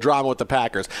the whole drama with the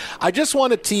Packers, I just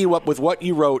want to tee you up with what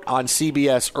you wrote on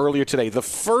CBS earlier today. The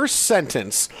first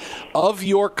sentence of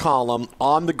your column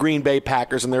on the Green Bay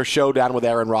Packers and their showdown with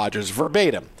Aaron Rodgers,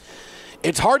 verbatim.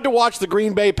 It's hard to watch the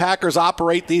Green Bay Packers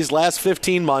operate these last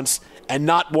 15 months and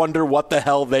not wonder what the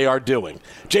hell they are doing.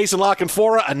 Jason La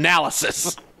Canfora,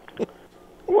 analysis.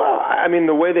 Well,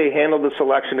 the way they handled the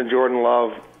selection of Jordan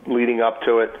Love leading up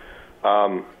to it,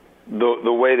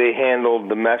 the way they handled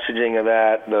the messaging of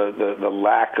that, the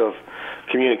lack of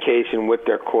communication with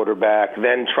their quarterback,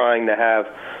 then trying to have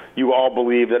you all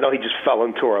believe that, no, he just fell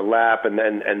into our lap, and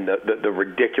the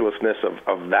ridiculousness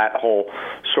of that whole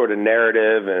sort of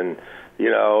narrative, and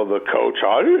the coach,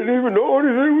 I didn't even know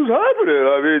anything was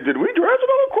happening. Did we draft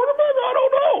another quarterback? I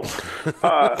don't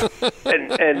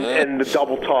know. And the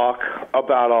double talk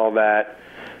about all that.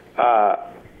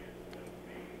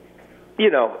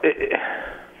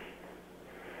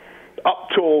 Up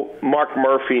till Mark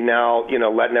Murphy now,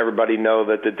 letting everybody know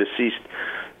that the deceased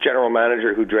general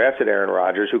manager who drafted Aaron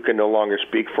Rodgers, who can no longer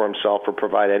speak for himself or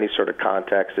provide any sort of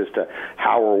context as to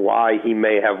how or why he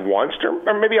may have once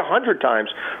or maybe 100 times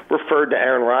referred to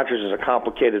Aaron Rodgers as a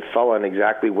complicated fella and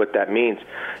exactly what that means.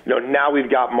 Now we've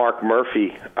got Mark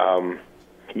Murphy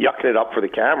yucking it up for the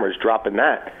cameras, dropping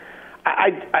that.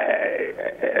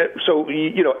 So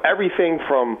everything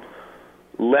from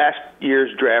last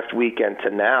year's draft weekend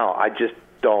to now, I just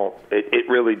don't. It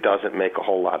really doesn't make a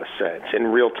whole lot of sense in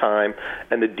real time.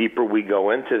 And the deeper we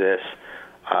go into this,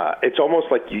 it's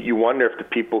almost like you wonder if the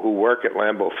people who work at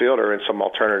Lambeau Field are in some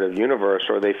alternative universe,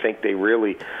 or they think they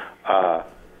really,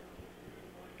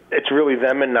 it's really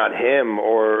them and not him,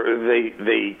 or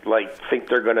they think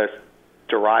they're going to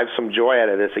derive some joy out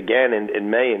of this again in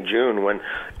May and June, when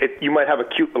you might have a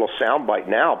cute little soundbite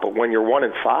now, but when you're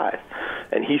 1-5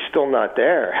 and he's still not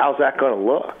there, how's that going to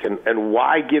look? And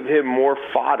why give him more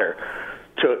fodder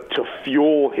to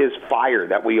fuel his fire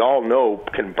that we all know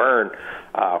can burn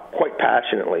quite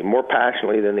passionately, more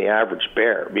passionately than the average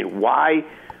bear? Why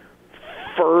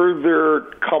further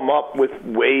come up with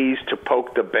ways to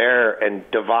poke the bear and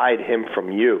divide him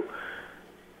from you?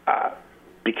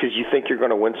 Because you think you're going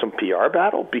to win some PR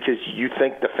battle? Because you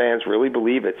think the fans really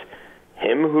believe it's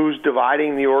him who's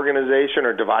dividing the organization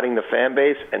or dividing the fan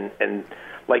base? And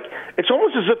it's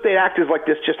almost as if they act as like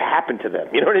this just happened to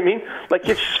them. You know what I mean? Like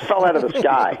it just fell out of the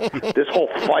sky. This whole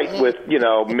fight with,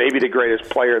 maybe the greatest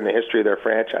player in the history of their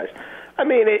franchise.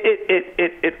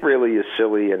 It really is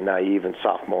silly and naive and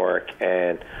sophomoric,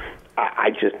 and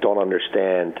I just don't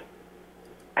understand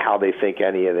how they think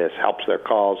any of this helps their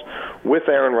cause with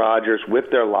Aaron Rodgers,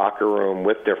 with their locker room,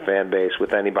 with their fan base,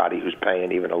 with anybody who's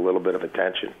paying even a little bit of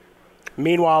attention.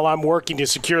 Meanwhile, I'm working to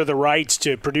secure the rights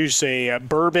to produce a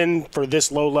bourbon for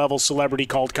this low-level celebrity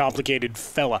called Complicated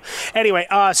Fella. Anyway,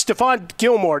 Stephon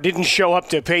Gilmore didn't show up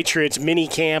to Patriots mini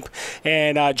camp,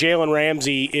 and Jalen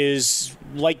Ramsey is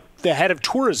like the head of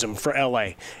tourism for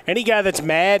L.A. Any guy that's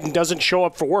mad and doesn't show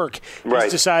up for work, right,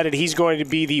 he's decided he's going to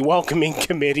be the welcoming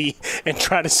committee and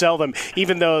try to sell them,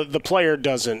 even though the player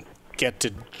doesn't get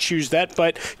to choose that.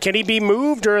 But can he be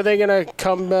moved, or are they going to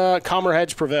come calmer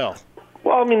heads prevail?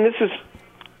 Well, this is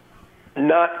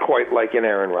not quite like an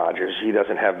Aaron Rodgers. He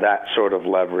doesn't have that sort of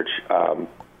leverage.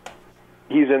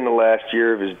 He's in the last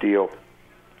year of his deal.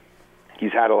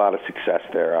 He's had a lot of success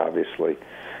there, obviously.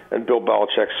 and Bill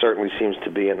Belichick certainly seems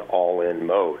to be in all-in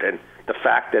mode. And the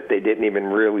fact that they didn't even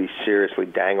really seriously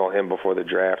dangle him before the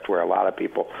draft, where a lot of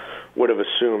people would have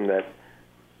assumed that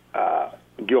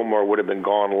Gilmore would have been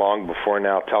gone long before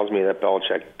now, tells me that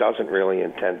Belichick doesn't really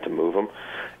intend to move him.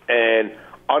 And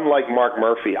unlike Mark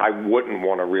Murphy, I wouldn't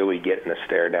want to really get in a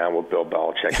stare down with Bill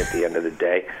Belichick at the end of the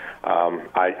day.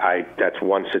 That's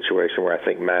one situation where I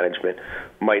think management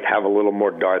might have a little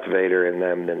more Darth Vader in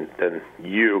them than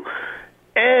you.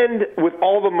 And with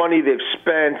all the money they've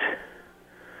spent,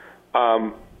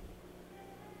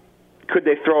 could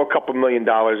they throw a couple $1 million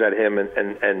at him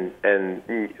and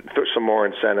throw some more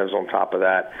incentives on top of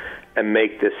that and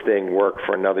make this thing work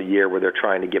for another year where they're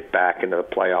trying to get back into the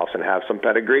playoffs and have some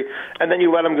pedigree? And then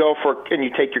you let them go and you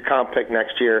take your comp pick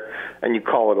next year and you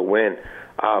call it a win.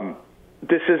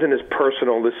 This isn't as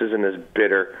personal, this isn't as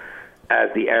bitter as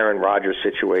the Aaron Rodgers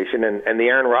situation. And the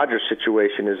Aaron Rodgers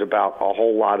situation is about a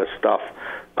whole lot of stuff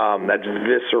that's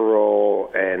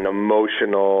visceral and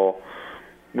emotional,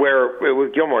 where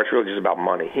with Gilmore, it's really just about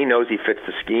money. He knows he fits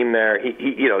the scheme there.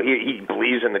 He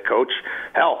believes in the coach.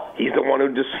 Hell, he's the one who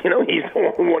he's the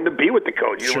one who wanted to be with the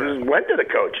coach. He just went to the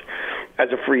coach as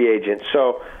a free agent.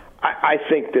 So I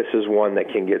think this is one that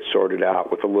can get sorted out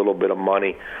with a little bit of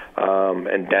money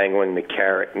and dangling the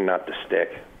carrot and not the stick.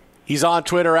 He's on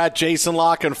Twitter at Jason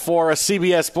Locken for a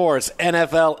CBS Sports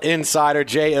NFL Insider.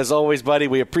 Jay, as always, buddy,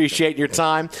 we appreciate your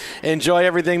time. Enjoy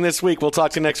everything this week. We'll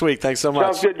talk to you next week. Thanks so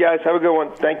much. Sounds good, guys. Have a good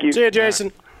one. Thank you. See you,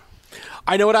 Jason.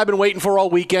 I know what I've been waiting for all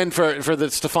weekend for the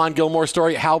Stephon Gilmore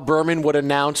story. Hal Berman would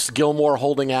announce Gilmore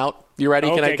holding out. You ready?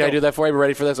 Okay, can I do that for you? Are you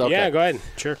ready for this? Okay. Yeah, go ahead.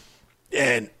 Sure.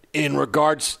 And in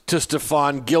regards to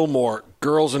Stephon Gilmore,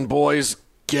 girls and boys,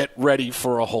 get ready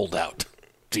for a holdout.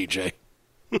 DJ.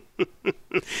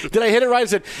 Did I hit it right? I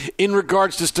said, in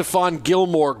regards to Stephon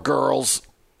Gilmore, girls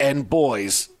and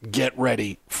boys, get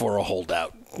ready for a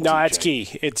holdout. No, that's key.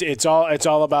 It's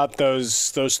all about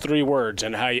those three words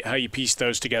and how you piece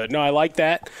those together. No, I like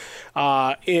that.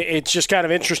 It's just kind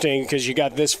of interesting because you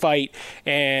got this fight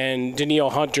and Danielle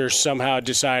Hunter somehow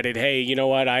decided, hey, you know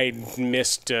what? I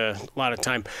missed a lot of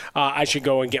time. I should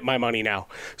go and get my money now.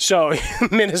 So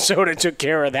Minnesota took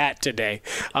care of that today.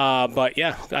 But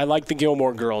yeah, I like the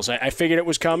Gilmore girls. I figured it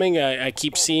was coming. I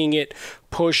keep seeing it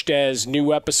pushed as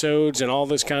new episodes and all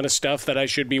this kind of stuff that I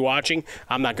should be watching.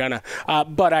 I'm not gonna,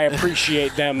 but I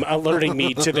appreciate them alerting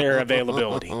me to their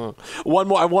availability. One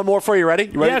more for you. Ready?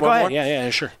 You ready? Yeah, go ahead. More? Yeah,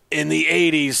 sure. In the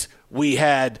 80s, we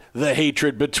had the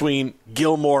hatred between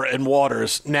Gilmore and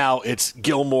Waters. Now it's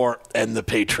Gilmore and the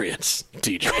Patriots.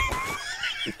 DJ.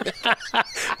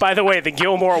 By the way, the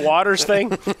Gilmore Waters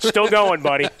thing, still going,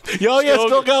 buddy. Still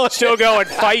going. Still going.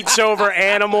 Fights over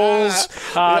Animals,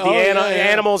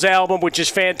 Animals album, which is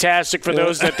fantastic for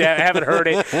those that haven't heard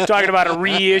it. Talking about a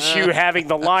reissue, having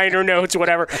the liner notes,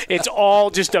 whatever. It's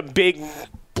all just a big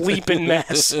bleeping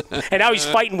mess. And now he's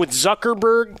fighting with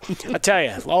Zuckerberg. I tell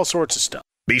you, all sorts of stuff.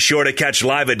 Be sure to catch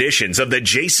live editions of The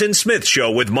Jason Smith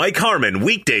Show with Mike Harmon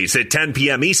weekdays at 10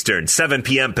 p.m. Eastern, 7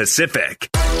 p.m. Pacific.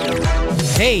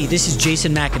 Hey, this is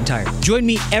Jason McIntyre. Join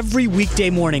me every weekday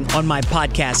morning on my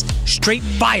podcast, Straight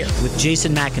Fire with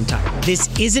Jason McIntyre. This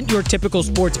isn't your typical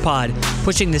sports pod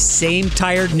pushing the same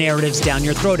tired narratives down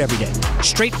your throat every day.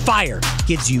 Straight Fire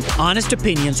gives you honest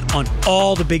opinions on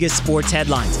all the biggest sports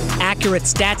headlines, accurate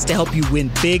stats to help you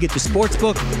win big at the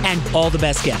sportsbook, and all the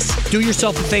best guests. Do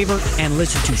yourself a favor and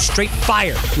listen to Straight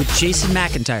Fire with Jason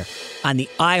McIntyre on the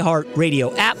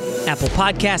iHeartRadio app, Apple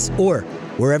Podcasts, or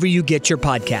wherever you get your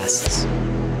podcasts.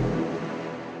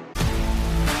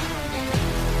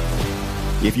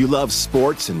 If you love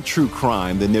sports and true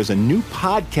crime, then there's a new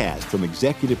podcast from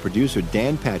executive producer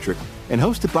Dan Patrick and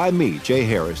hosted by me, Jay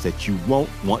Harris, that you won't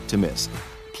want to miss.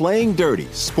 Playing Dirty: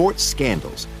 Sports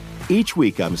Scandals. Each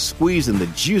week, I'm squeezing the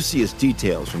juiciest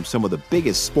details from some of the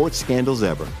biggest sports scandals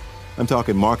ever. I'm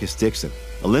talking Marcus Dixon,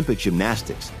 Olympic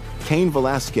gymnastics, Cain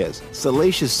Velasquez,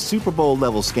 salacious Super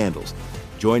Bowl-level scandals.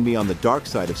 Join me on the dark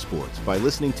side of sports by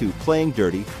listening to Playing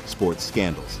Dirty: Sports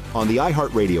Scandals on the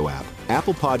iHeartRadio app,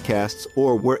 Apple Podcasts,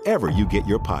 or wherever you get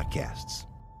your podcasts.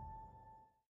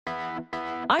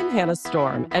 I'm Hannah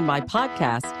Storm, and my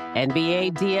podcast,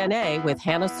 NBA DNA with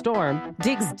Hannah Storm,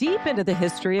 digs deep into the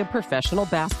history of professional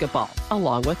basketball,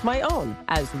 along with my own,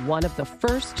 as one of the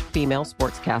first female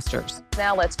sportscasters.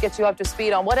 Now let's get you up to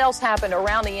speed on what else happened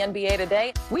around the NBA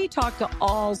today. We talked to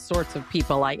all sorts of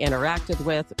people I interacted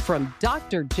with, from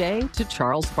Dr. J to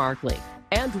Charles Barkley,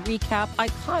 and recap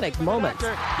iconic moments.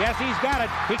 Yes, he's got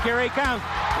it. Here he comes.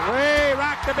 Way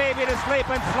rock the baby to sleep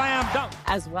and slam dunk.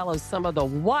 As well as some of the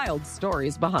wild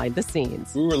stories behind the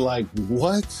scenes. We were like,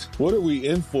 what? What are we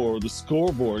in for? The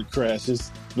scoreboard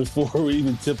crashes before we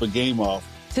even tip a game off.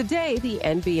 Today, the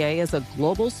NBA is a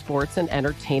global sports and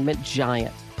entertainment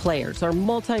giant. Players are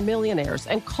multimillionaires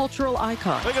and cultural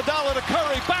icons. Iguodala to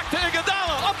Curry, back to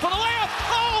Iguodala, up for the layup.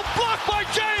 Oh, blocked by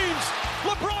James.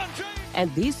 LeBron James.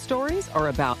 And these stories are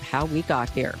about how we got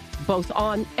here, both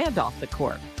on and off the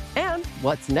court. And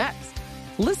what's next?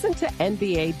 Listen to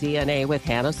NBA DNA with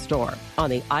Hannah Storm on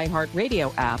the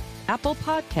iHeartRadio app, Apple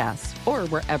Podcasts, or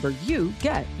wherever you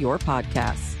get your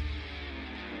podcasts.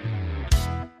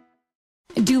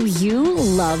 Do you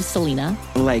love Selena?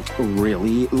 Like,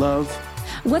 really love?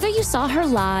 Whether you saw her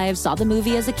live, saw the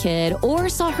movie as a kid, or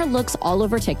saw her looks all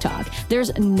over TikTok,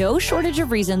 there's no shortage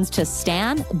of reasons to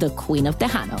stan the Queen of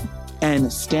Tejano.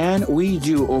 And Stan, we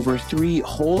do over 3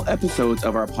 whole episodes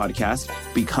of our podcast,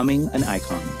 Becoming an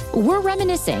Icon. We're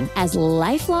reminiscing as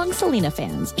lifelong Selena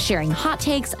fans, sharing hot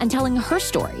takes and telling her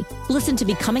story. Listen to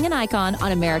Becoming an Icon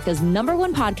on America's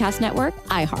 #1 podcast network,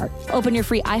 iHeart. Open your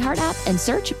free iHeart app and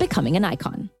search Becoming an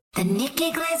Icon. The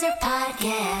Nikki Glaser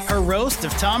Podcast. Her roast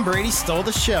of Tom Brady stole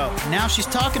the show. Now she's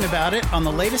talking about it on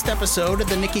the latest episode of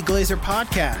the Nikki Glaser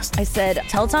Podcast. I said,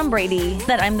 tell Tom Brady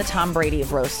that I'm the Tom Brady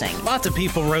of roasting. Lots of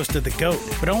people roasted the GOAT,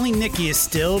 but only Nikki is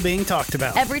still being talked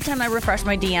about. Every time I refresh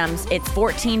my DMs, it's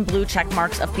 14 blue check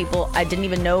marks of people I didn't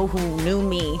even know who knew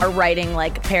me are writing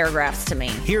like paragraphs to me.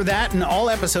 Hear that in all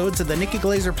episodes of the Nikki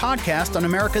Glaser Podcast on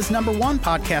America's #1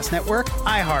 podcast network,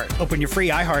 iHeart. Open your free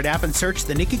iHeart app and search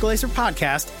the Nikki Glaser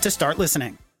Podcast to start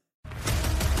listening.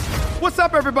 What's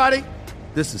up, everybody?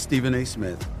 This is Stephen A.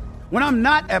 Smith. When I'm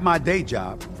not at my day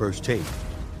job, First Take,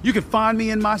 you can find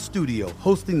me in my studio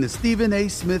hosting the Stephen A.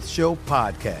 Smith Show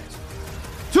podcast.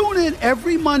 Tune in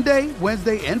every Monday,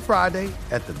 Wednesday, and Friday,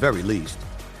 at the very least,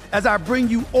 as I bring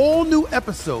you all new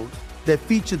episodes that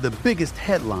feature the biggest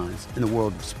headlines in the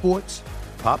world of sports,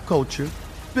 pop culture,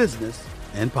 business,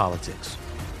 and politics.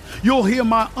 You'll hear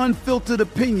my unfiltered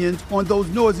opinions on those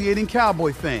nauseating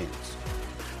Cowboy fans,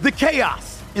 the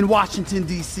chaos in Washington,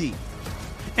 D.C.,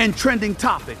 and trending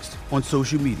topics on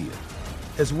social media,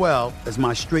 as well as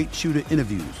my straight shooter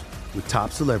interviews with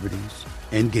top celebrities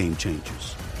and game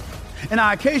changers. And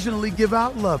I occasionally give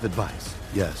out love advice.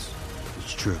 Yes,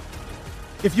 it's true.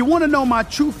 If you want to know my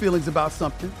true feelings about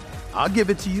something, I'll give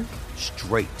it to you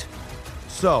straight.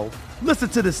 So listen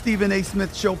to the Stephen A.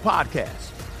 Smith Show podcast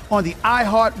on the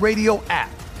iHeartRadio app,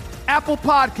 Apple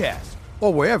Podcasts,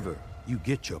 or wherever you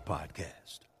get your podcast.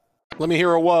 Let me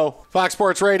hear a whoa. Fox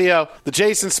Sports Radio, the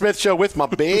Jason Smith Show with my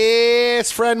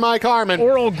best friend Mike Harmon.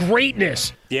 Oral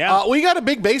greatness. Yeah. We got a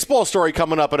big baseball story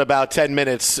coming up in about 10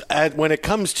 minutes when it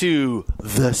comes to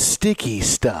the sticky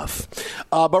stuff.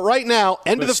 But right now,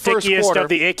 end of the first quarter. Of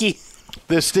the icky.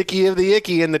 The sticky of the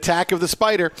icky and the tack of the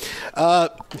spider.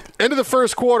 End of the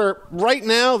first quarter. Right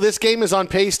now, this game is on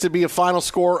pace to be a final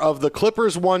score of the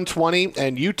Clippers 120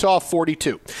 and Utah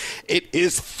 42. It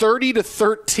is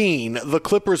 30-13. The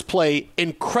Clippers play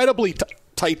incredibly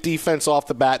tight defense off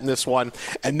the bat in this one,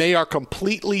 and they are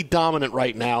completely dominant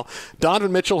right now.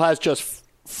 Donovan Mitchell has just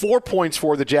 4 points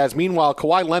for the Jazz. Meanwhile,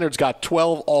 Kawhi Leonard's got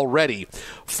 12 already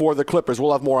for the Clippers.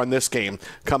 We'll have more on this game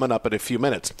coming up in a few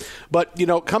minutes. But, you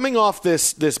know, coming off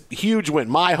this huge win,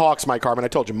 my Hawks, Mike Harmon, I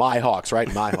told you, my Hawks,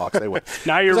 right? My Hawks, they win.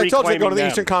 Now you're reclaiming I told you they go to the them.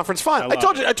 Eastern Conference Final. I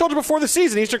told you before the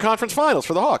season, Eastern Conference Finals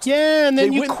for the Hawks. Yeah, and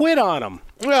then you quit on them.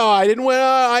 No, I didn't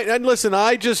win. Listen,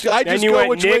 I just go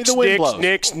which way the wind blows.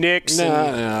 Knicks,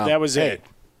 no. That was it.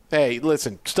 Hey,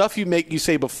 listen, stuff you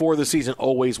say before the season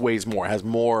always weighs more, has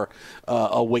more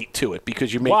a weight to it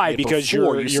because you're making Why? it Because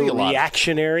before you're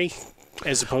reactionary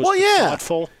as opposed to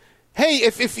thoughtful? Hey,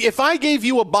 if I gave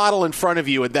you a bottle in front of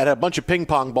you that had a bunch of ping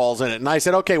pong balls in it, and I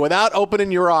said, okay, without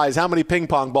opening your eyes, how many ping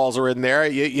pong balls are in there?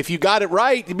 If you got it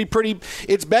right, it'd be pretty.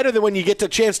 It's better than when you get the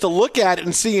chance to look at it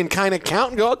and see and kind of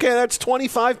count and go, okay, that's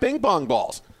 25 ping pong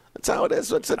balls. That's how it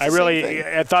is.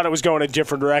 I thought it was going a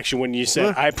different direction when you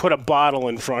said I put a bottle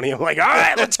in front of you. I'm like, all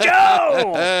right, let's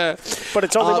go. But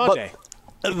it's only Monday.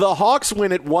 The Hawks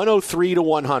win at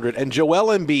 103-100, and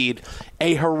Joel Embiid,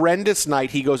 a horrendous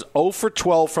night. He goes 0 for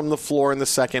 12 from the floor in the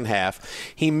second half.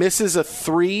 He misses a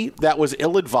three that was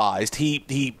ill-advised.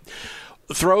 He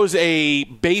throws a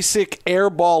basic air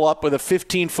ball up with a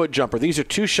 15-foot jumper. These are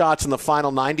two shots in the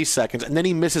final 90 seconds, and then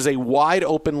he misses a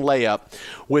wide-open layup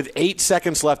with 8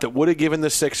 seconds left that would have given the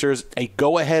Sixers a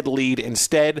go-ahead lead.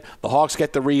 Instead, the Hawks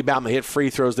get the rebound. They hit free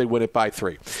throws. They win it by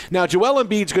 3. Now, Joel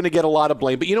Embiid's going to get a lot of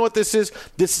blame, but you know what this is?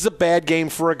 This is a bad game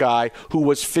for a guy who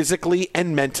was physically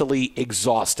and mentally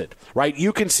exhausted, right?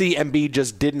 You can see Embiid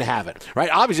just didn't have it, right?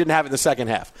 Obviously didn't have it in the second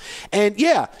half. And,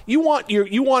 yeah, you want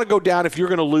to go down if you're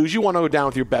going to lose. You want to go down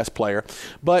with your best player.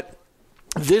 But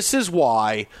This is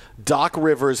why Doc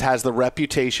Rivers has the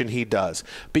reputation he does,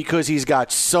 because he's got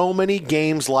so many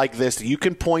games like this that you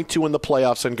can point to in the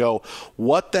playoffs and go,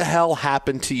 what the hell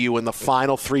happened to you in the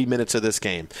final 3 minutes of this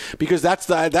game? Because that's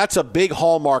a big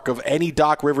hallmark of any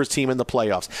Doc Rivers team in the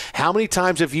playoffs. How many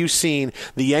times have you seen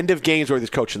the end of games where he's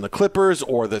coaching the Clippers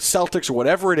or the Celtics or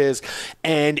whatever it is,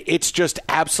 and it's just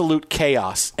absolute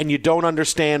chaos, and you don't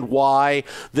understand why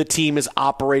the team is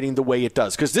operating the way it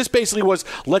does? Because this basically was,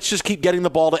 let's just keep getting the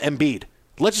ball to Embiid.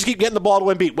 Let's just keep getting the ball to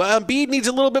Embiid. Well, Embiid needs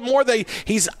a little bit more.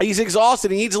 He's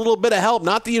exhausted. He needs a little bit of help.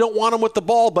 Not that you don't want him with the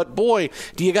ball, but boy,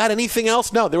 do you got anything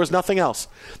else? No, there was nothing else.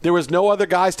 There was no other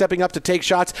guy stepping up to take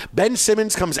shots. Ben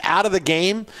Simmons comes out of the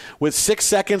game with 6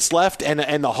 seconds left,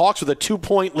 and the Hawks with a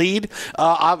 2-point lead.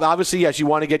 Obviously, yes, you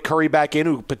want to get Curry back in,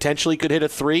 who potentially could hit a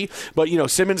 3. But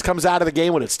Simmons comes out of the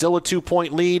game when it's still a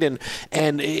 2-point lead,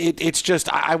 and it's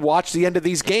just, I watch the end of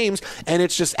these games, and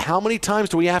it's just, how many times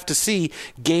do we have to see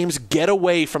games get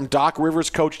away from Doc Rivers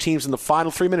coach teams in the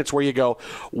final 3 minutes where you go,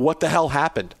 what the hell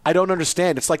happened? I don't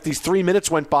understand. It's like these 3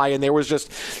 minutes went by and there was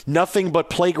just nothing but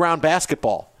playground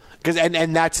basketball.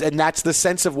 And that's the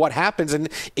sense of what happens, and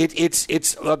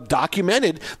it's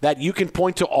documented that you can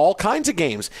point to all kinds of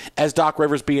games as Doc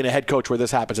Rivers being a head coach where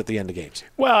this happens at the end of games.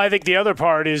 Well, I think the other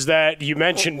part is that you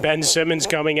mentioned Ben Simmons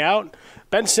coming out.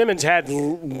 Ben Simmons had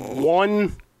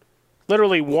literally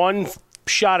one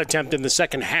shot attempt in the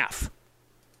second half.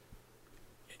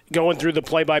 Going through the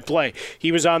play-by-play.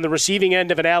 He was on the receiving end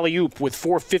of an alley-oop with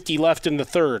 4:50 left in the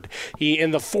third.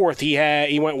 In the fourth,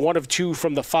 he went 1 of 2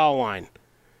 from the foul line.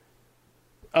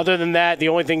 Other than that, the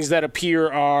only things that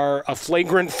appear are a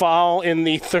flagrant foul in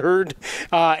the third,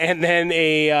 and then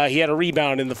he had a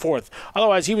rebound in the fourth.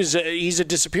 Otherwise, he's a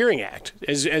disappearing act.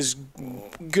 As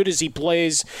good as he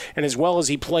plays and as well as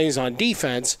he plays on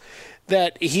defense,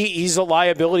 that he's a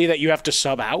liability that you have to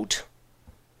sub out.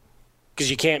 Because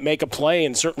you can't make a play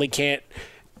and certainly can't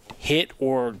hit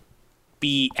or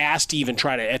be asked to even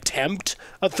try to attempt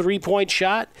a 3-point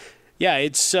shot. Yeah,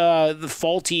 it's the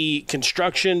faulty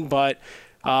construction, but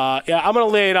I'm going to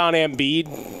lay it on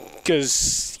Embiid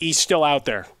because he's still out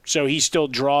there. So he still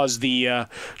draws the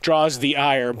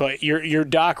ire. But your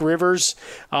Doc Rivers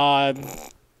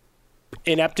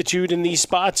ineptitude in these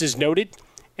spots is noted.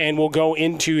 And we'll go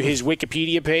into his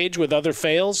Wikipedia page with other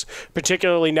fails,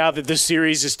 particularly now that this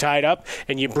series is tied up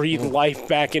and you breathe life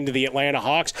back into the Atlanta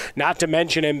Hawks. Not to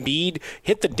mention Embiid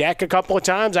hit the deck a couple of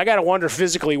times. I got to wonder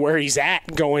physically where he's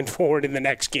at going forward in the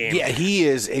next game. Yeah, he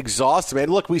is exhausted, man.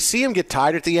 Look, we see him get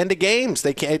tired at the end of games.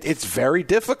 It's very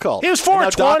difficult. He was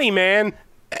 4-20, man.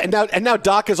 And now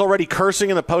Doc is already cursing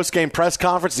in the post-game press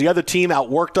conference. The other team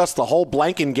outworked us the whole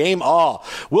blanking game. Oh,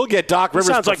 we'll get Doc Rivers.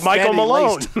 Sounds like Michael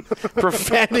Malone.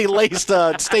 Profanity-laced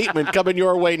statement coming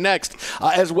your way next.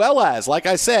 As well as, like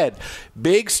I said,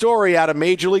 big story out of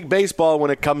Major League Baseball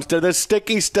when it comes to the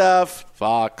sticky stuff.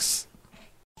 Fox.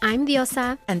 I'm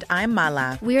Diosa. And I'm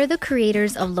Mala. We are the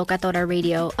creators of Locatora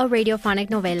Radio, a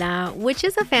radiophonic novela, which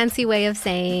is a fancy way of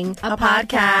saying a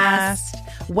podcast.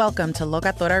 Welcome to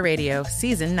Locatora Radio,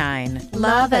 Season 9.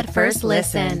 Love at first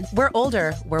listen. We're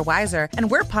older, we're wiser,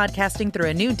 and we're podcasting through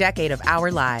a new decade of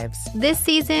our lives. This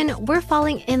season, we're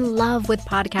falling in love with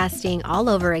podcasting all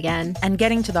over again. And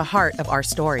getting to the heart of our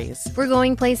stories. We're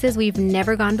going places we've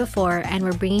never gone before, and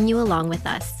we're bringing you along with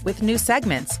us. With new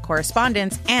segments,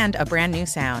 correspondence, and a brand new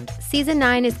sound. Season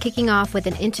 9 is kicking off with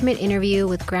an intimate interview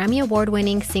with Grammy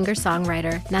Award-winning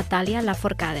singer-songwriter Natalia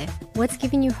Lafourcade. What's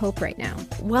giving you hope right now?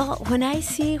 Well, when I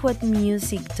see what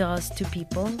music does to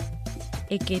people,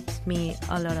 it gives me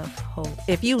a lot of hope.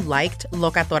 If you liked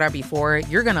Locatora before,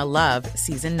 you're going to love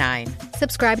Season 9.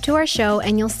 Subscribe to our show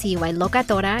and you'll see why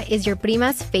Locatora is your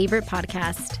prima's favorite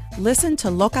podcast. Listen to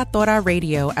Locatora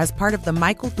Radio as part of the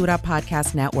My Cultura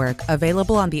Podcast Network,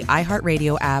 available on the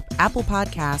iHeartRadio app, Apple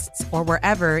Podcasts, or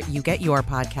wherever you get your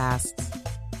podcasts.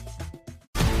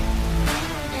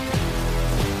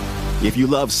 If you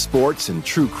love sports and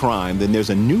true crime, then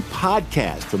there's a new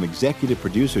podcast from executive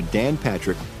producer Dan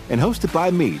Patrick and hosted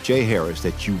by me, Jay Harris,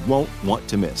 that you won't want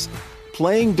to miss.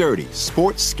 Playing Dirty: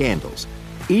 Sports Scandals.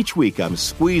 Each week, I'm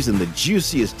squeezing the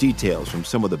juiciest details from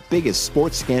some of the biggest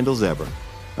sports scandals ever.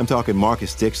 I'm talking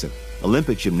Marcus Dixon,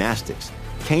 Olympic gymnastics,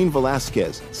 Cain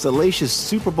Velasquez, salacious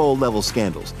Super Bowl-level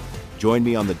scandals. Join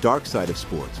me on the dark side of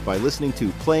sports by listening to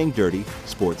Playing Dirty: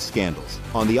 Sports Scandals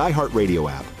on the iHeartRadio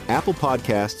app, Apple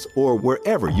Podcasts, or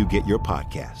wherever you get your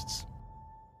podcasts.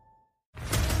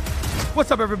 What's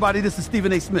up, everybody? This is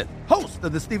Stephen A. Smith, host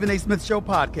of the Stephen A. Smith Show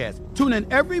podcast. Tune in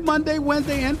every Monday,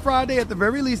 Wednesday, and Friday at the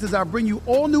very least as I bring you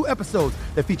all new episodes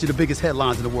that feature the biggest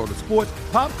headlines in the world of sports,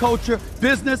 pop culture,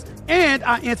 business, and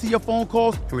I answer your phone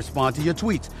calls and respond to your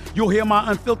tweets. You'll hear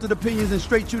my unfiltered opinions and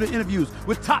straight-shooter interviews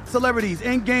with top celebrities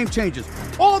and game changers.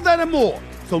 All that and more.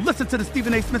 So listen to the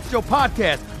Stephen A. Smith Show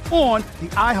podcast on the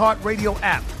iHeartRadio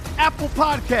app, Apple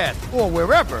Podcasts, or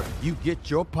wherever you get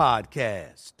your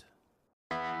podcast.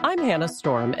 I'm Hannah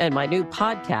Storm, and my new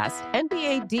podcast,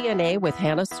 NBA DNA with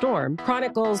Hannah Storm,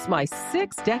 chronicles my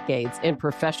 6 decades in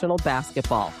professional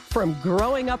basketball. From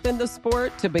growing up in the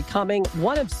sport to becoming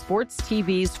one of sports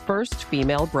TV's first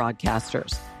female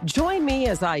broadcasters. Join me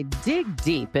as I dig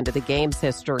deep into the game's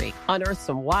history, unearth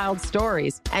some wild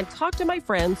stories, and talk to my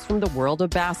friends from the world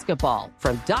of basketball,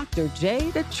 from Dr.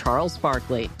 J to Charles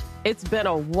Barkley. It's been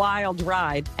a wild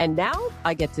ride, and now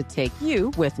I get to take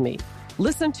you with me.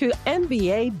 Listen to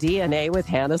NBA DNA with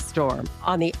Hannah Storm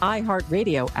on the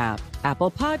iHeartRadio app,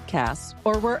 Apple Podcasts,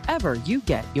 or wherever you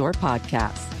get your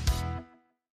podcasts.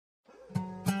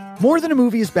 More Than a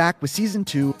Movie is back with Season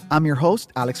 2. I'm your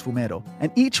host, Alex Fumero,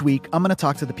 and each week I'm going to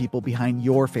talk to the people behind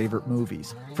your favorite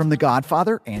movies. From The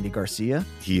Godfather, Andy Garcia.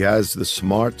 He has the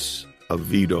smarts of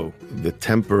Vito, the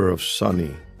temper of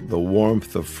Sonny, the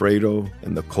warmth of Fredo,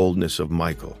 and the coldness of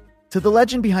Michael. To the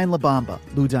legend behind La Bamba,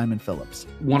 Lou Diamond Phillips.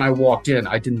 When I walked in,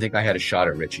 I didn't think I had a shot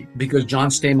at Richie because John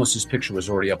Stamos' picture was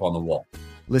already up on the wall.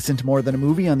 Listen to More Than a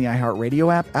Movie on the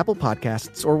iHeartRadio app, Apple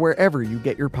Podcasts, or wherever you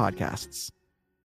get your podcasts.